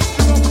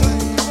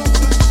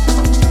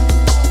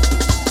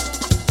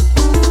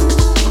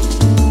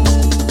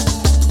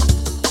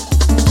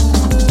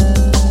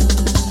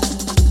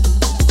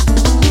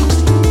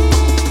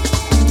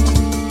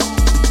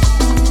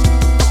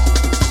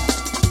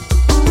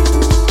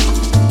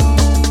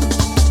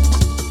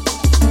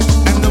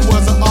 And there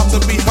was an ought to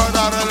be heard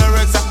out of the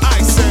lyrics that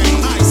I sing.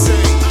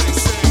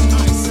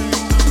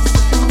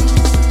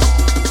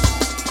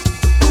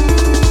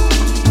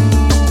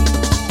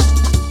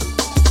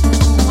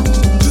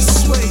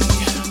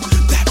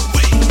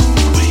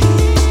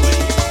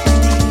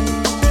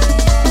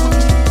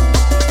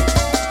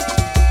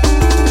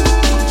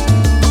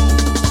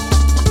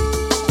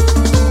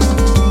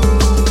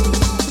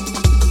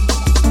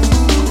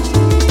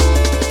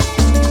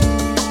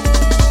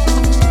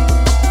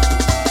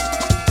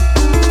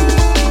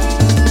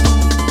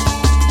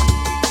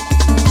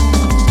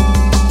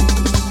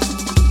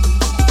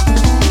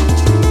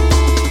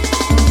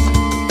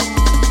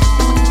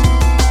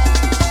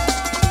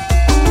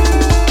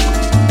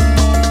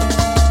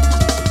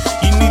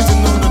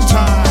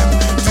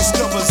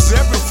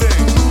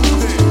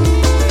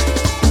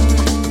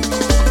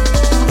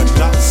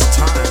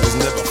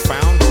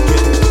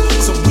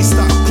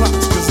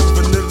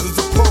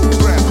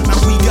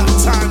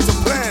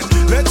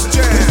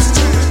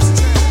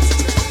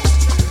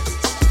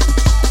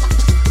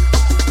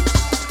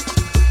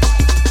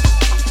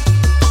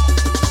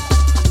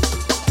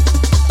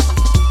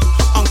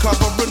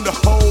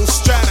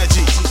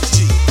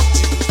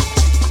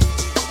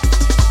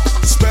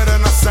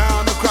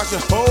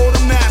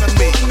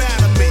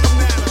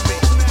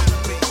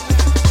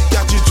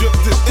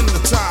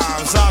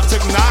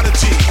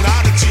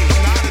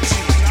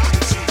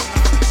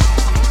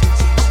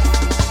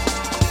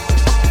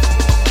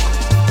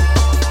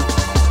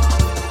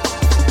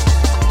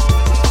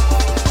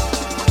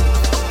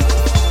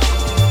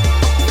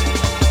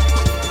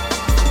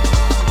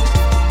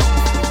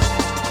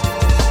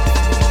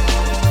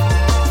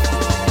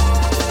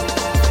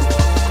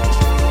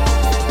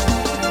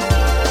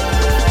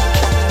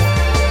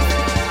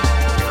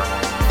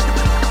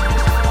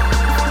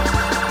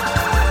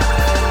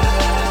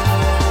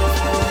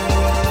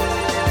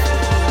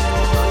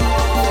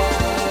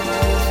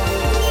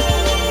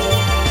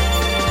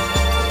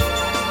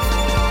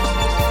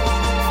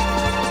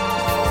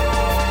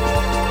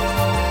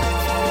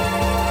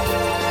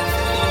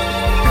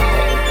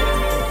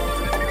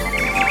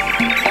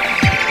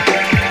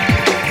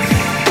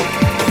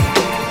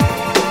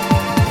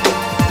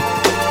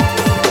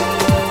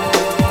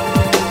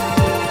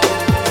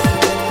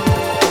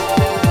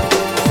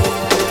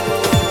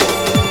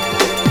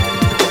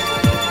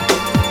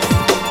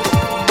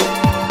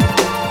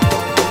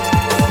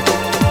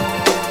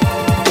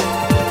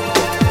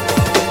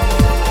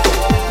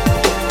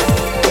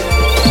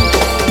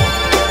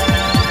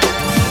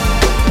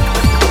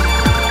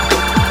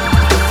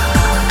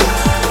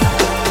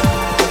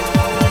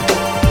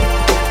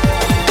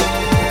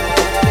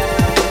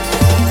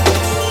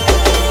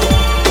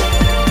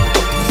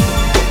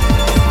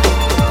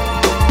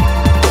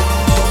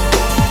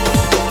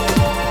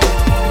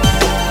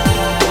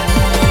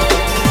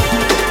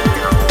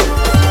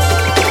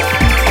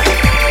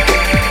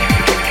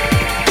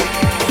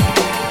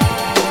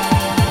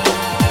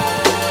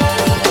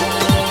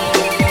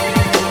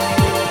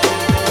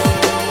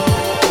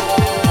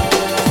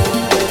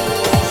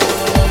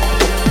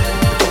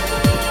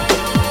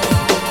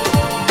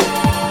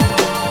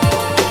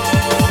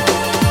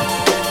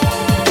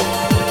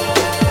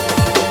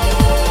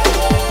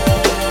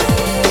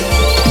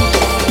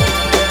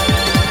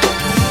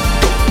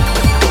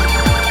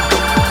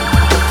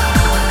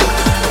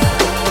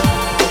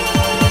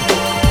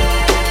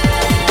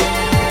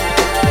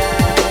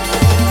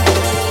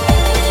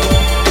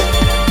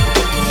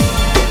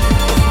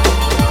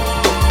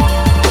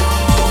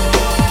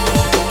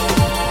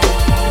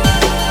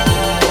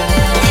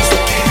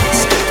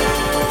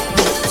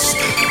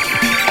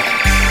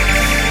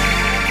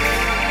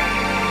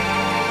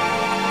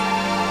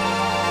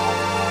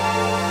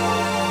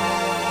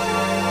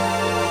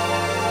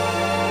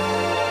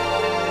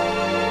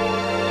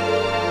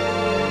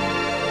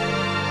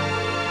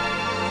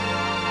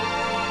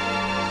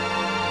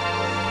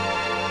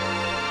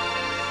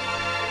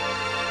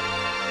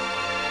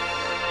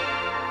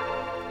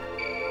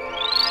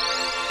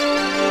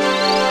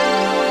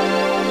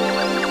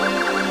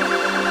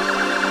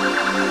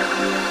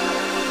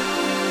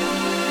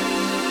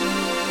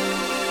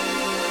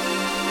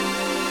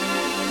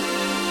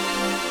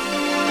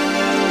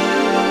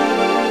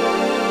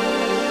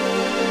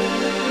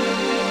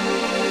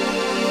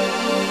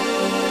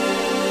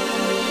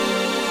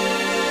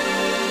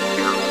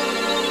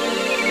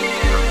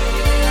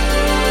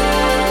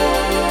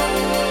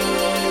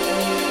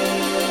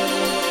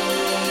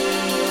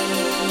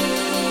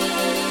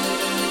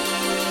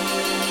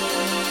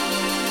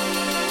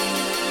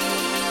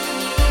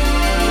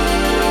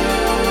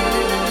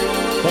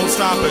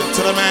 trumpet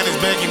till the man is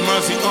begging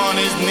mercy on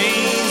his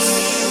knees.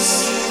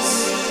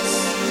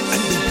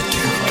 And baby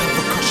can't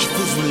recover 'cause she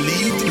feels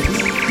relieved and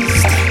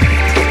pleased.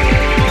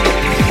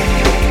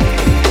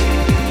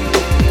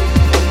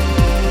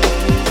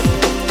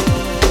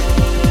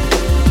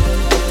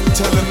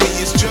 Telling me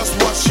it's just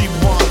what she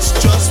wants,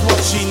 just what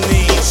she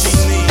needs.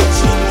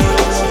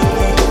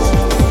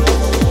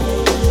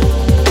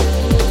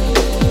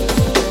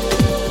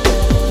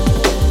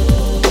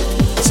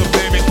 So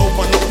baby,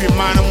 open up your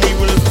mind and we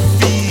will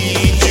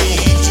feed you.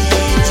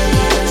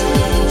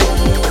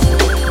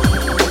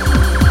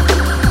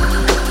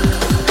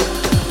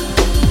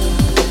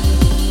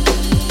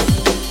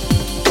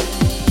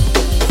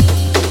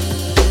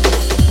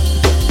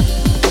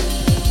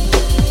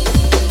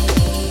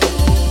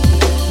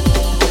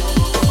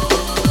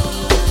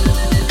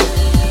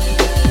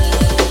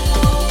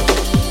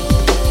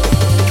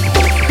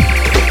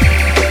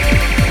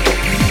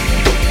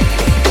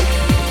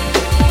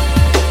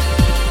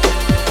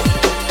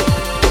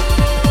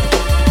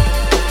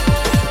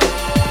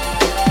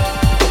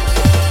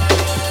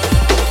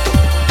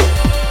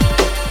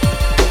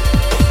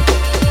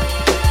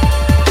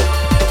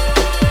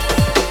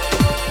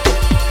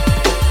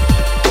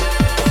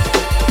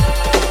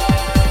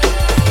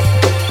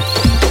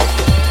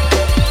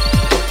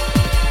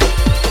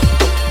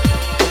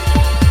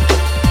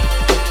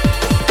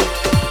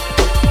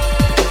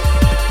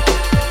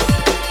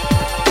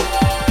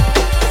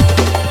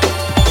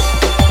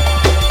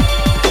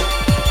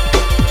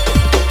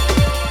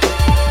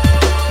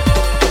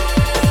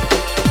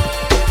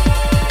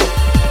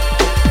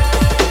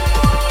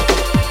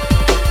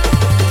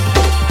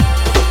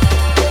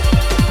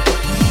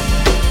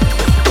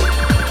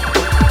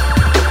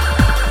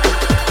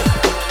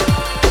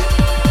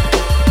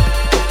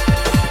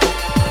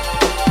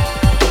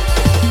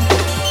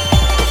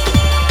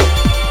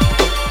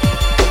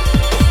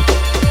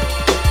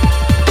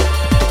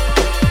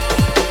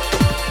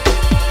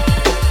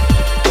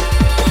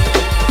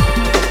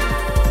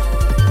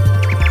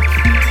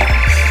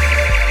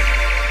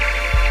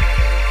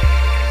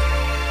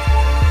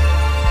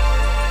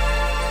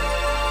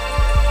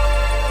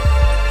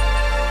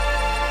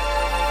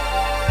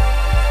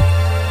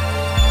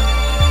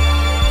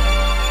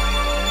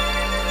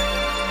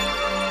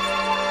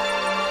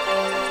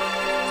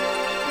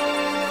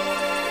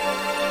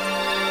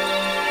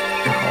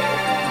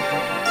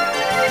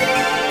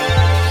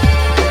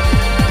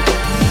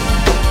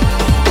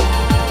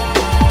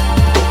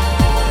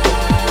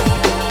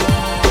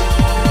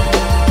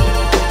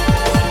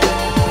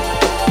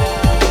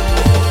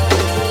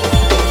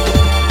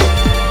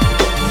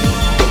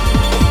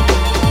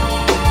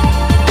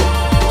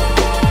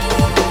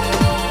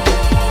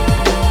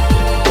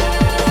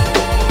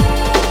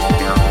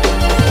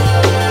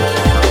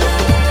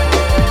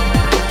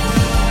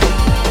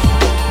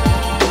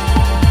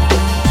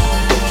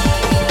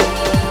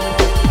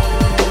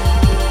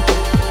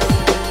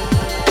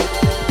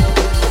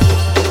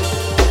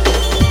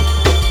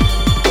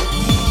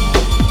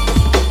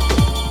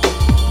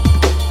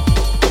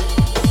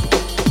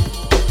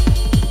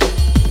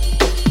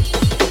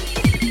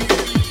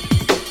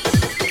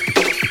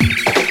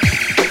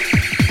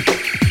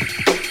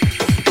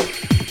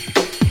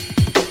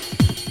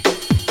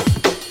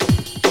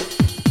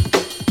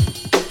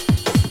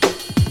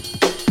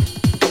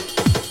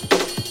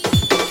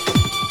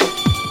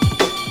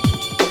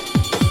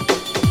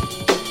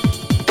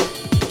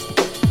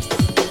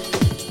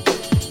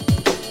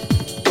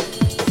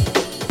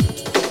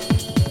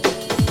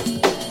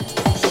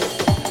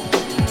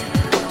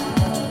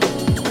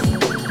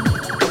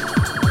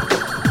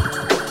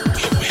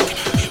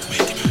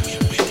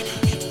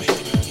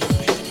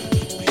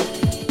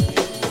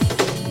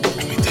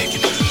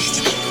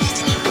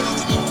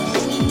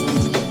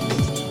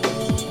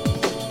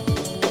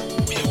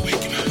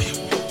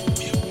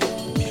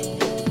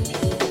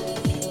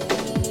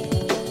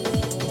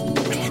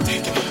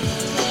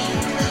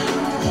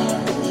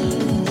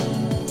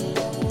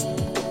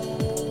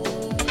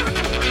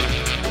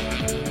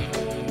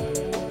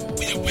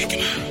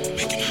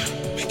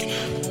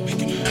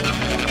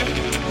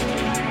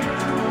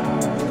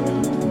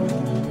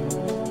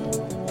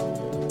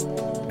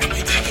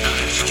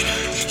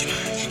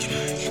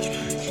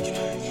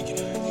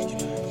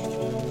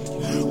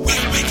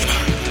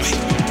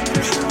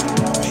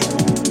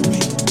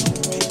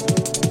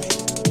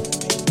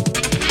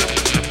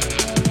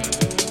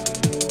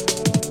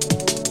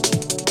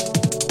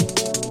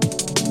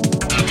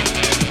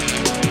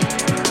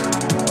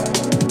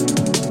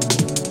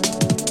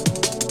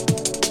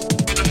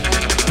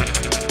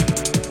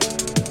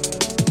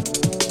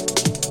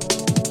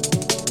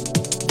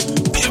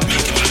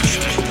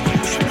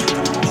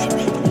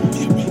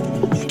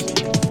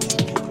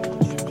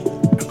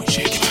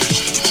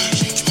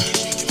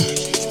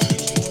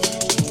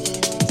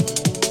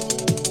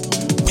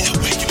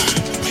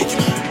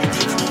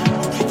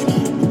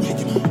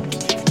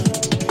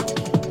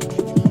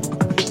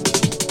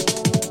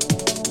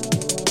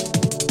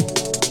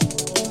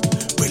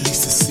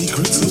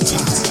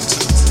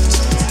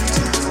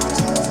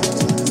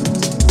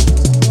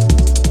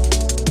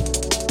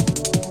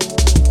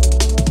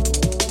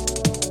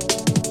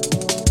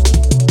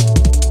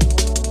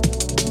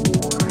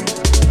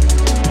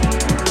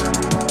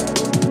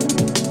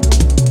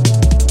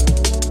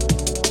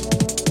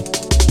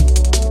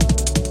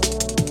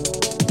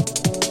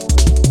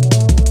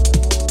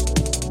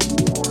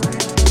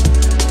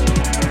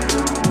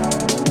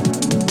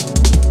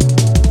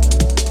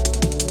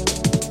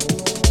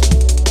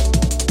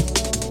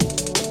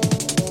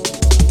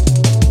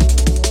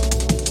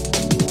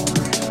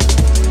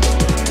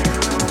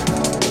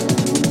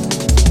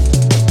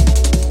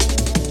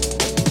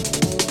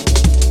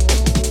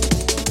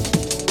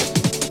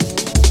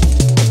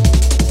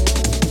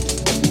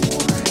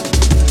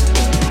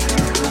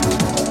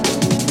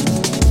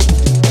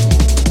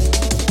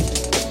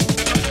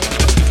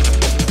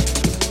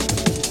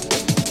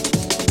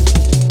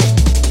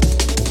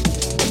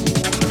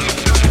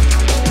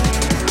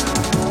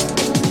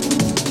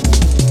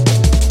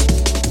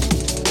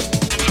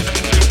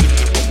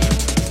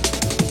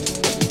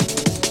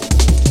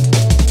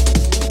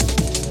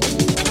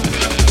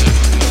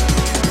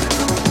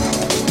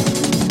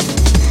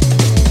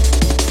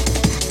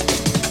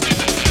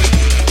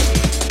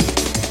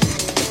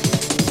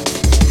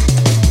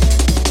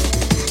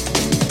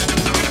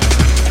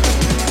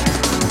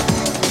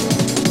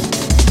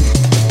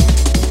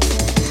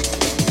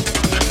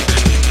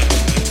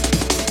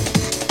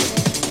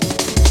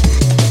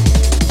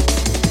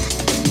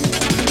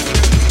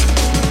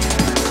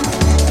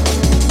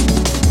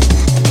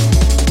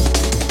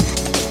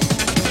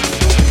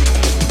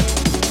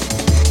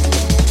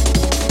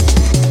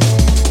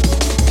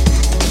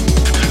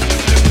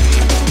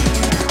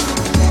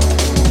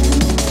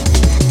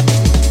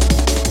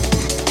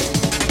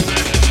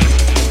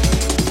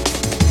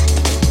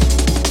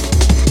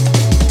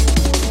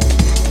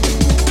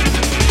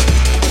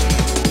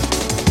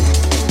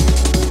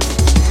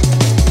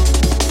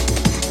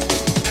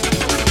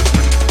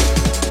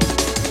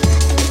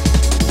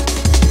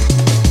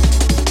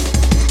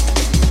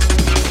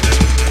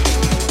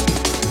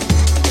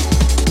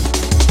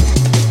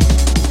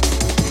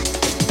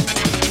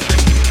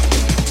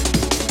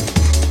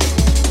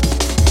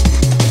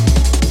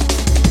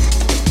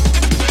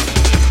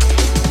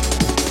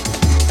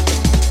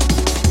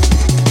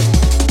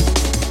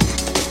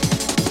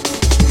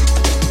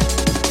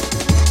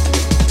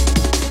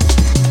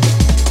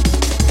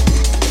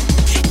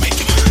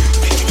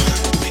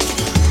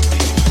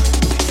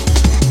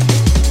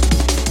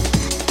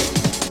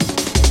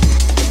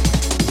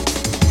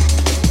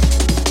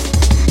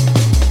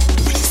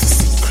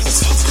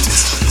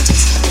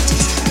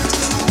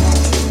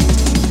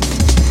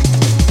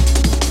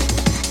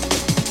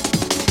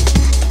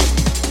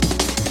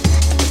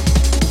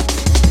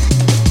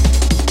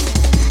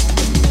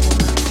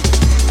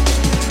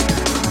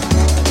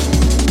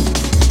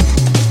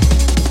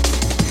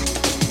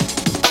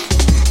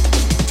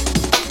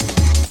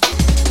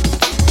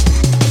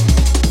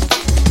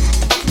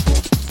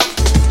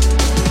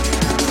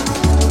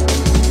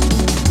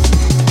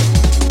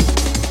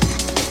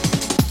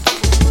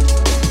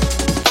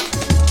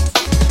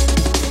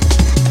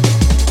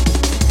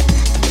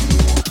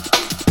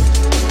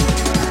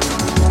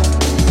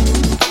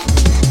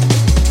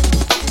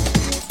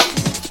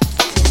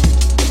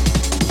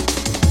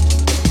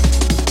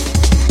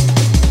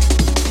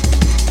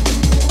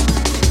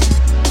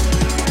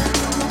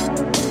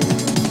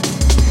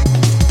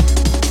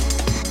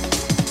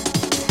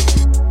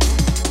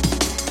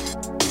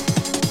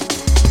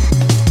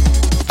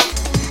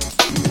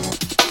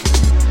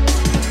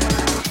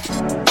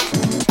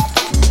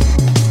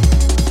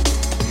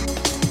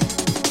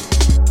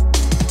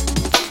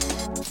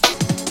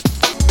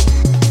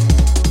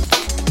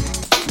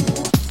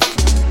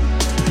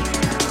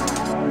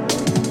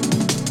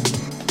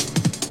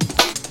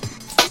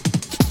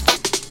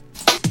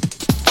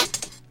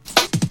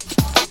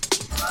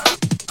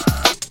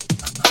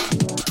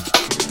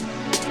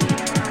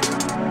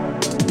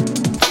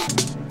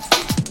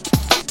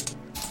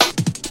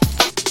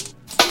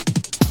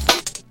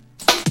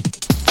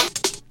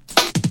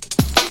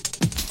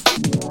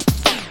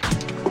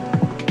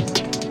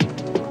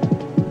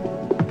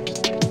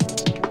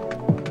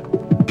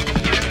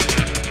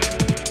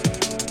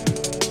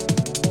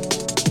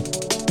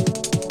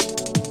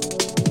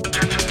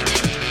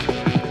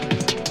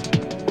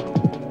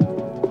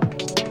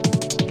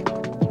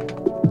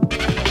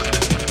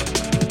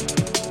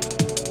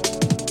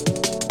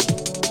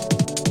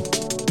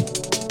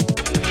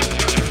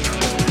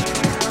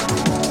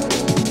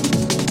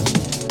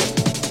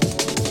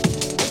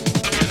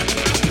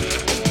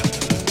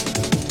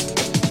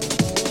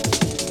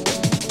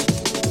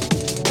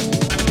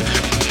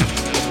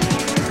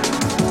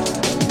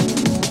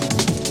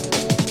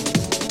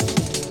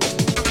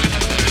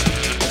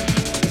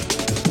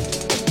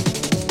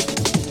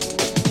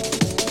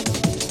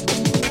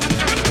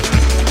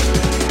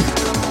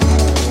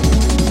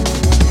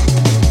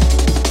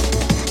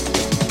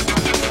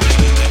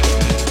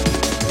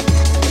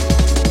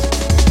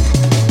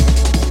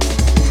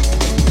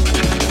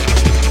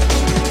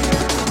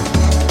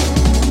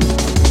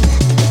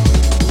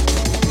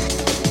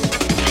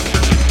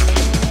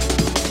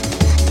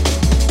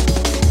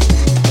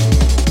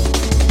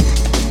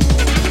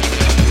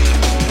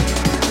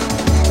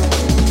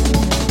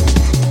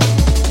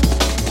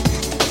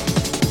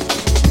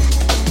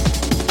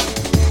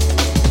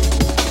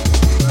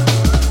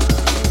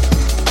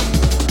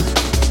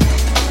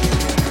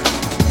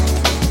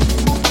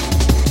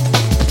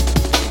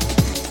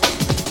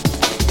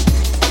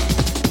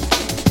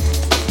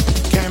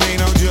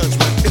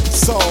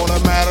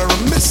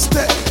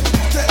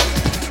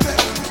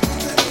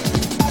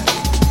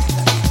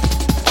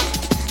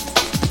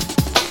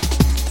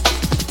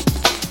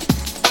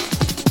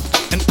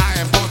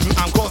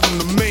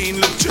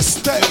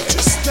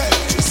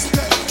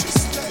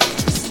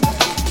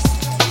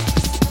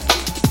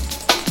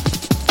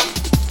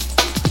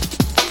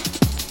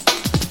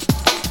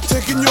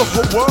 in your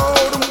whole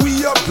world and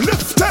we uplifted.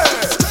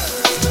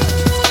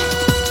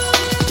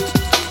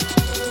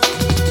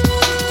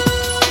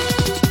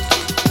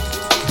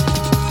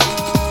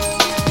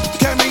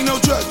 Can't make no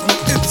judgment,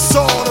 it's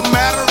all a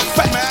matter of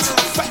fact.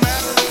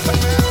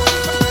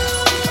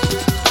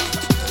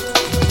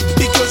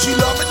 Because you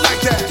love it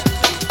like that.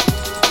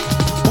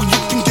 Well, you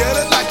can get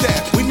it like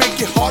that. We make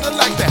it harder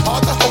like that.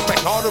 Hard to hold back,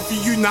 harder for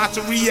you not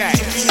to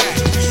react.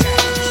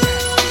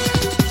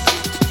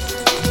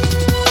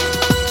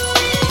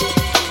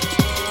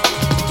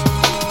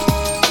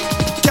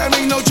 Can't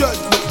make no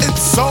judgment,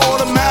 it's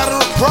all a matter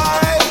of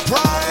pride.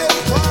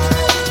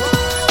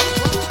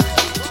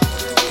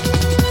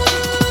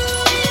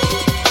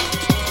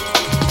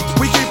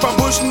 We keep on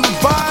pushing the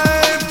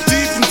vibe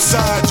deep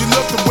inside. You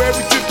love the way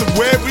we drift, the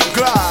way we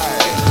glide.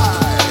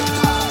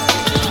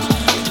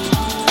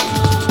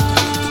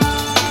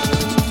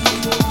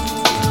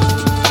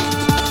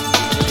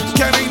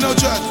 Can't make no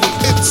judgment,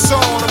 it's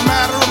all a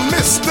matter of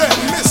mistake.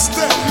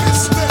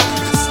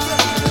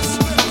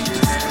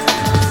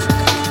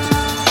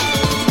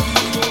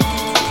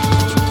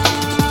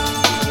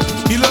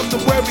 You love the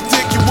way we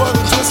take your world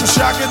and twist and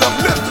shock it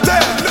up, lift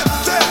that.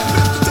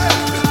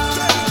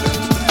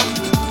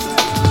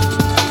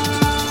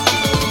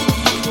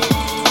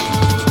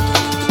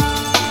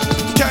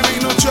 Can't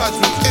make no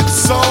judgment,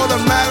 it's all a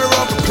matter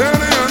of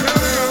opinion.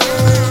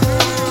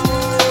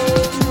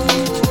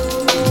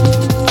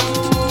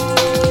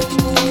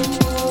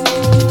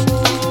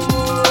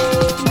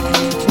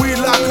 We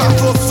like our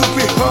thoughts to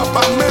be heard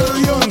by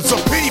millions of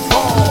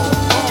people.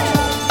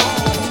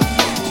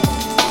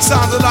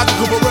 Sounds of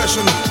logical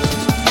progression,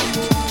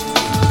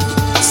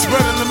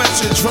 spreading the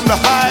message from the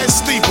highest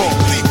steeple.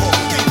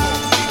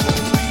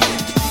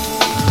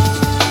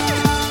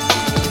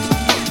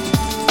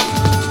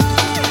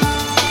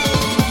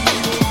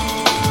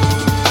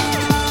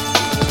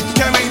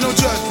 Can't make no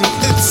judgment,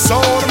 it's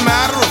all a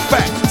matter of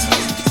fact.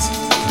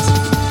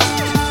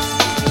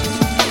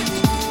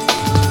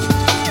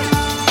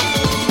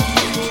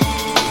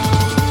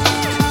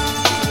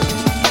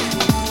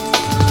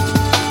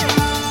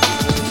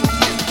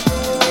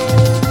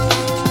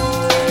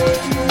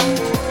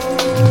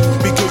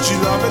 Because you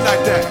love it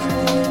like that.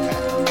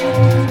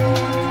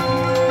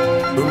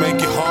 We'll make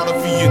it harder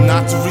for you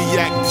not to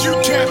react. You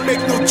can't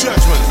make no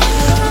judgment,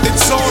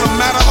 it's all a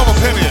matter of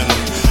opinion.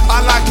 I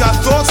like our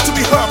thoughts to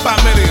be heard by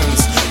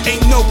millions.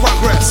 Ain't no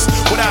progress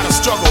without a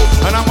struggle.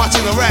 And I'm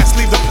watching the rats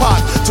leave the pot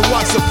to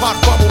watch the pot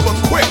bubble, but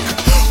quick.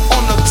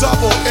 On the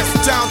double, it's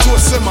down to a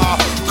simmer.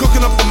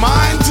 Cooking up the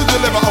mind to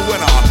deliver a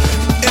winner.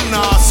 In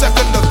a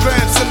second, the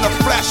glance and the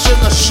flash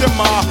and the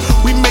shimmer,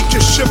 we make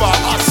you shiver.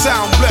 Our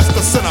sound bless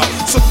the sinner.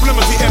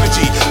 Sublimity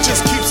energy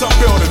just keeps on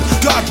building.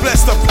 God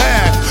bless the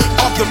path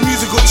of the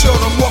musical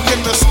children, walking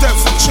the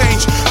steps of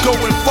change,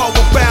 going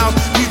forward bound.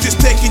 Music's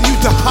taking you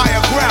to higher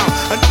ground,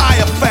 and I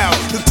have found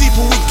the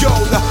deeper we go,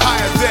 the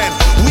higher then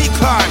we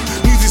climb.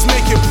 Music's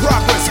making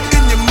progress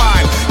in your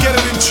mind. Get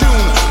it in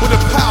tune with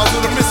the powers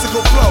of the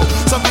mystical flow.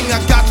 Something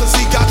I got to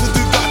see, got to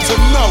do, got to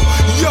know.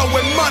 Yo,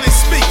 when money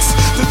speaks,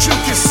 the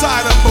truth is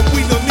silent, but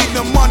we don't need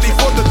no money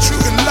for the true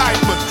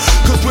enlightenment.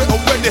 Cause we're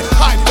already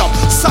hyped up,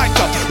 psyched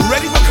up,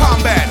 ready for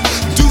combat.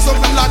 Do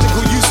something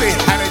logical, you say,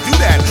 how they do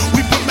that?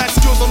 We put mad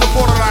skills on the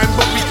borderline,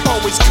 but we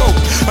always cope.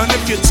 And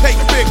if you take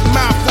big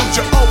mouthfuls,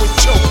 you always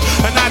choke.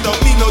 And I don't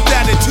need no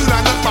daddy to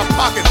line up my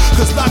pocket.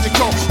 Cause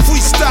logical,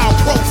 freestyle,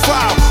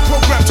 profile,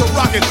 programmed to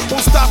rock it.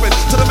 Won't stop it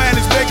till the man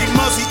is begging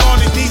mercy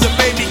on his knees. A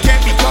baby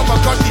can't be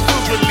covered cause he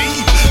feels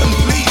relieved. And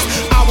please,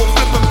 I will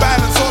flip and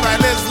balance all that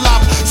is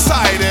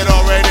lopsided.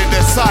 Already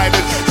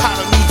decided how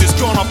the music's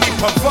gonna be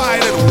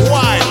provided.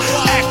 Wide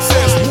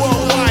access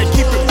worldwide,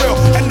 keep it real,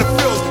 and the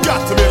feel's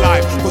got to be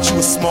live. But you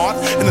were smart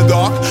in the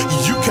dark,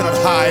 you cannot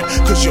hide.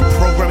 Cause your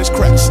program is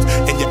crashed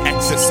and your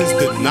access is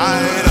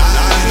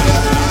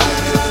denied.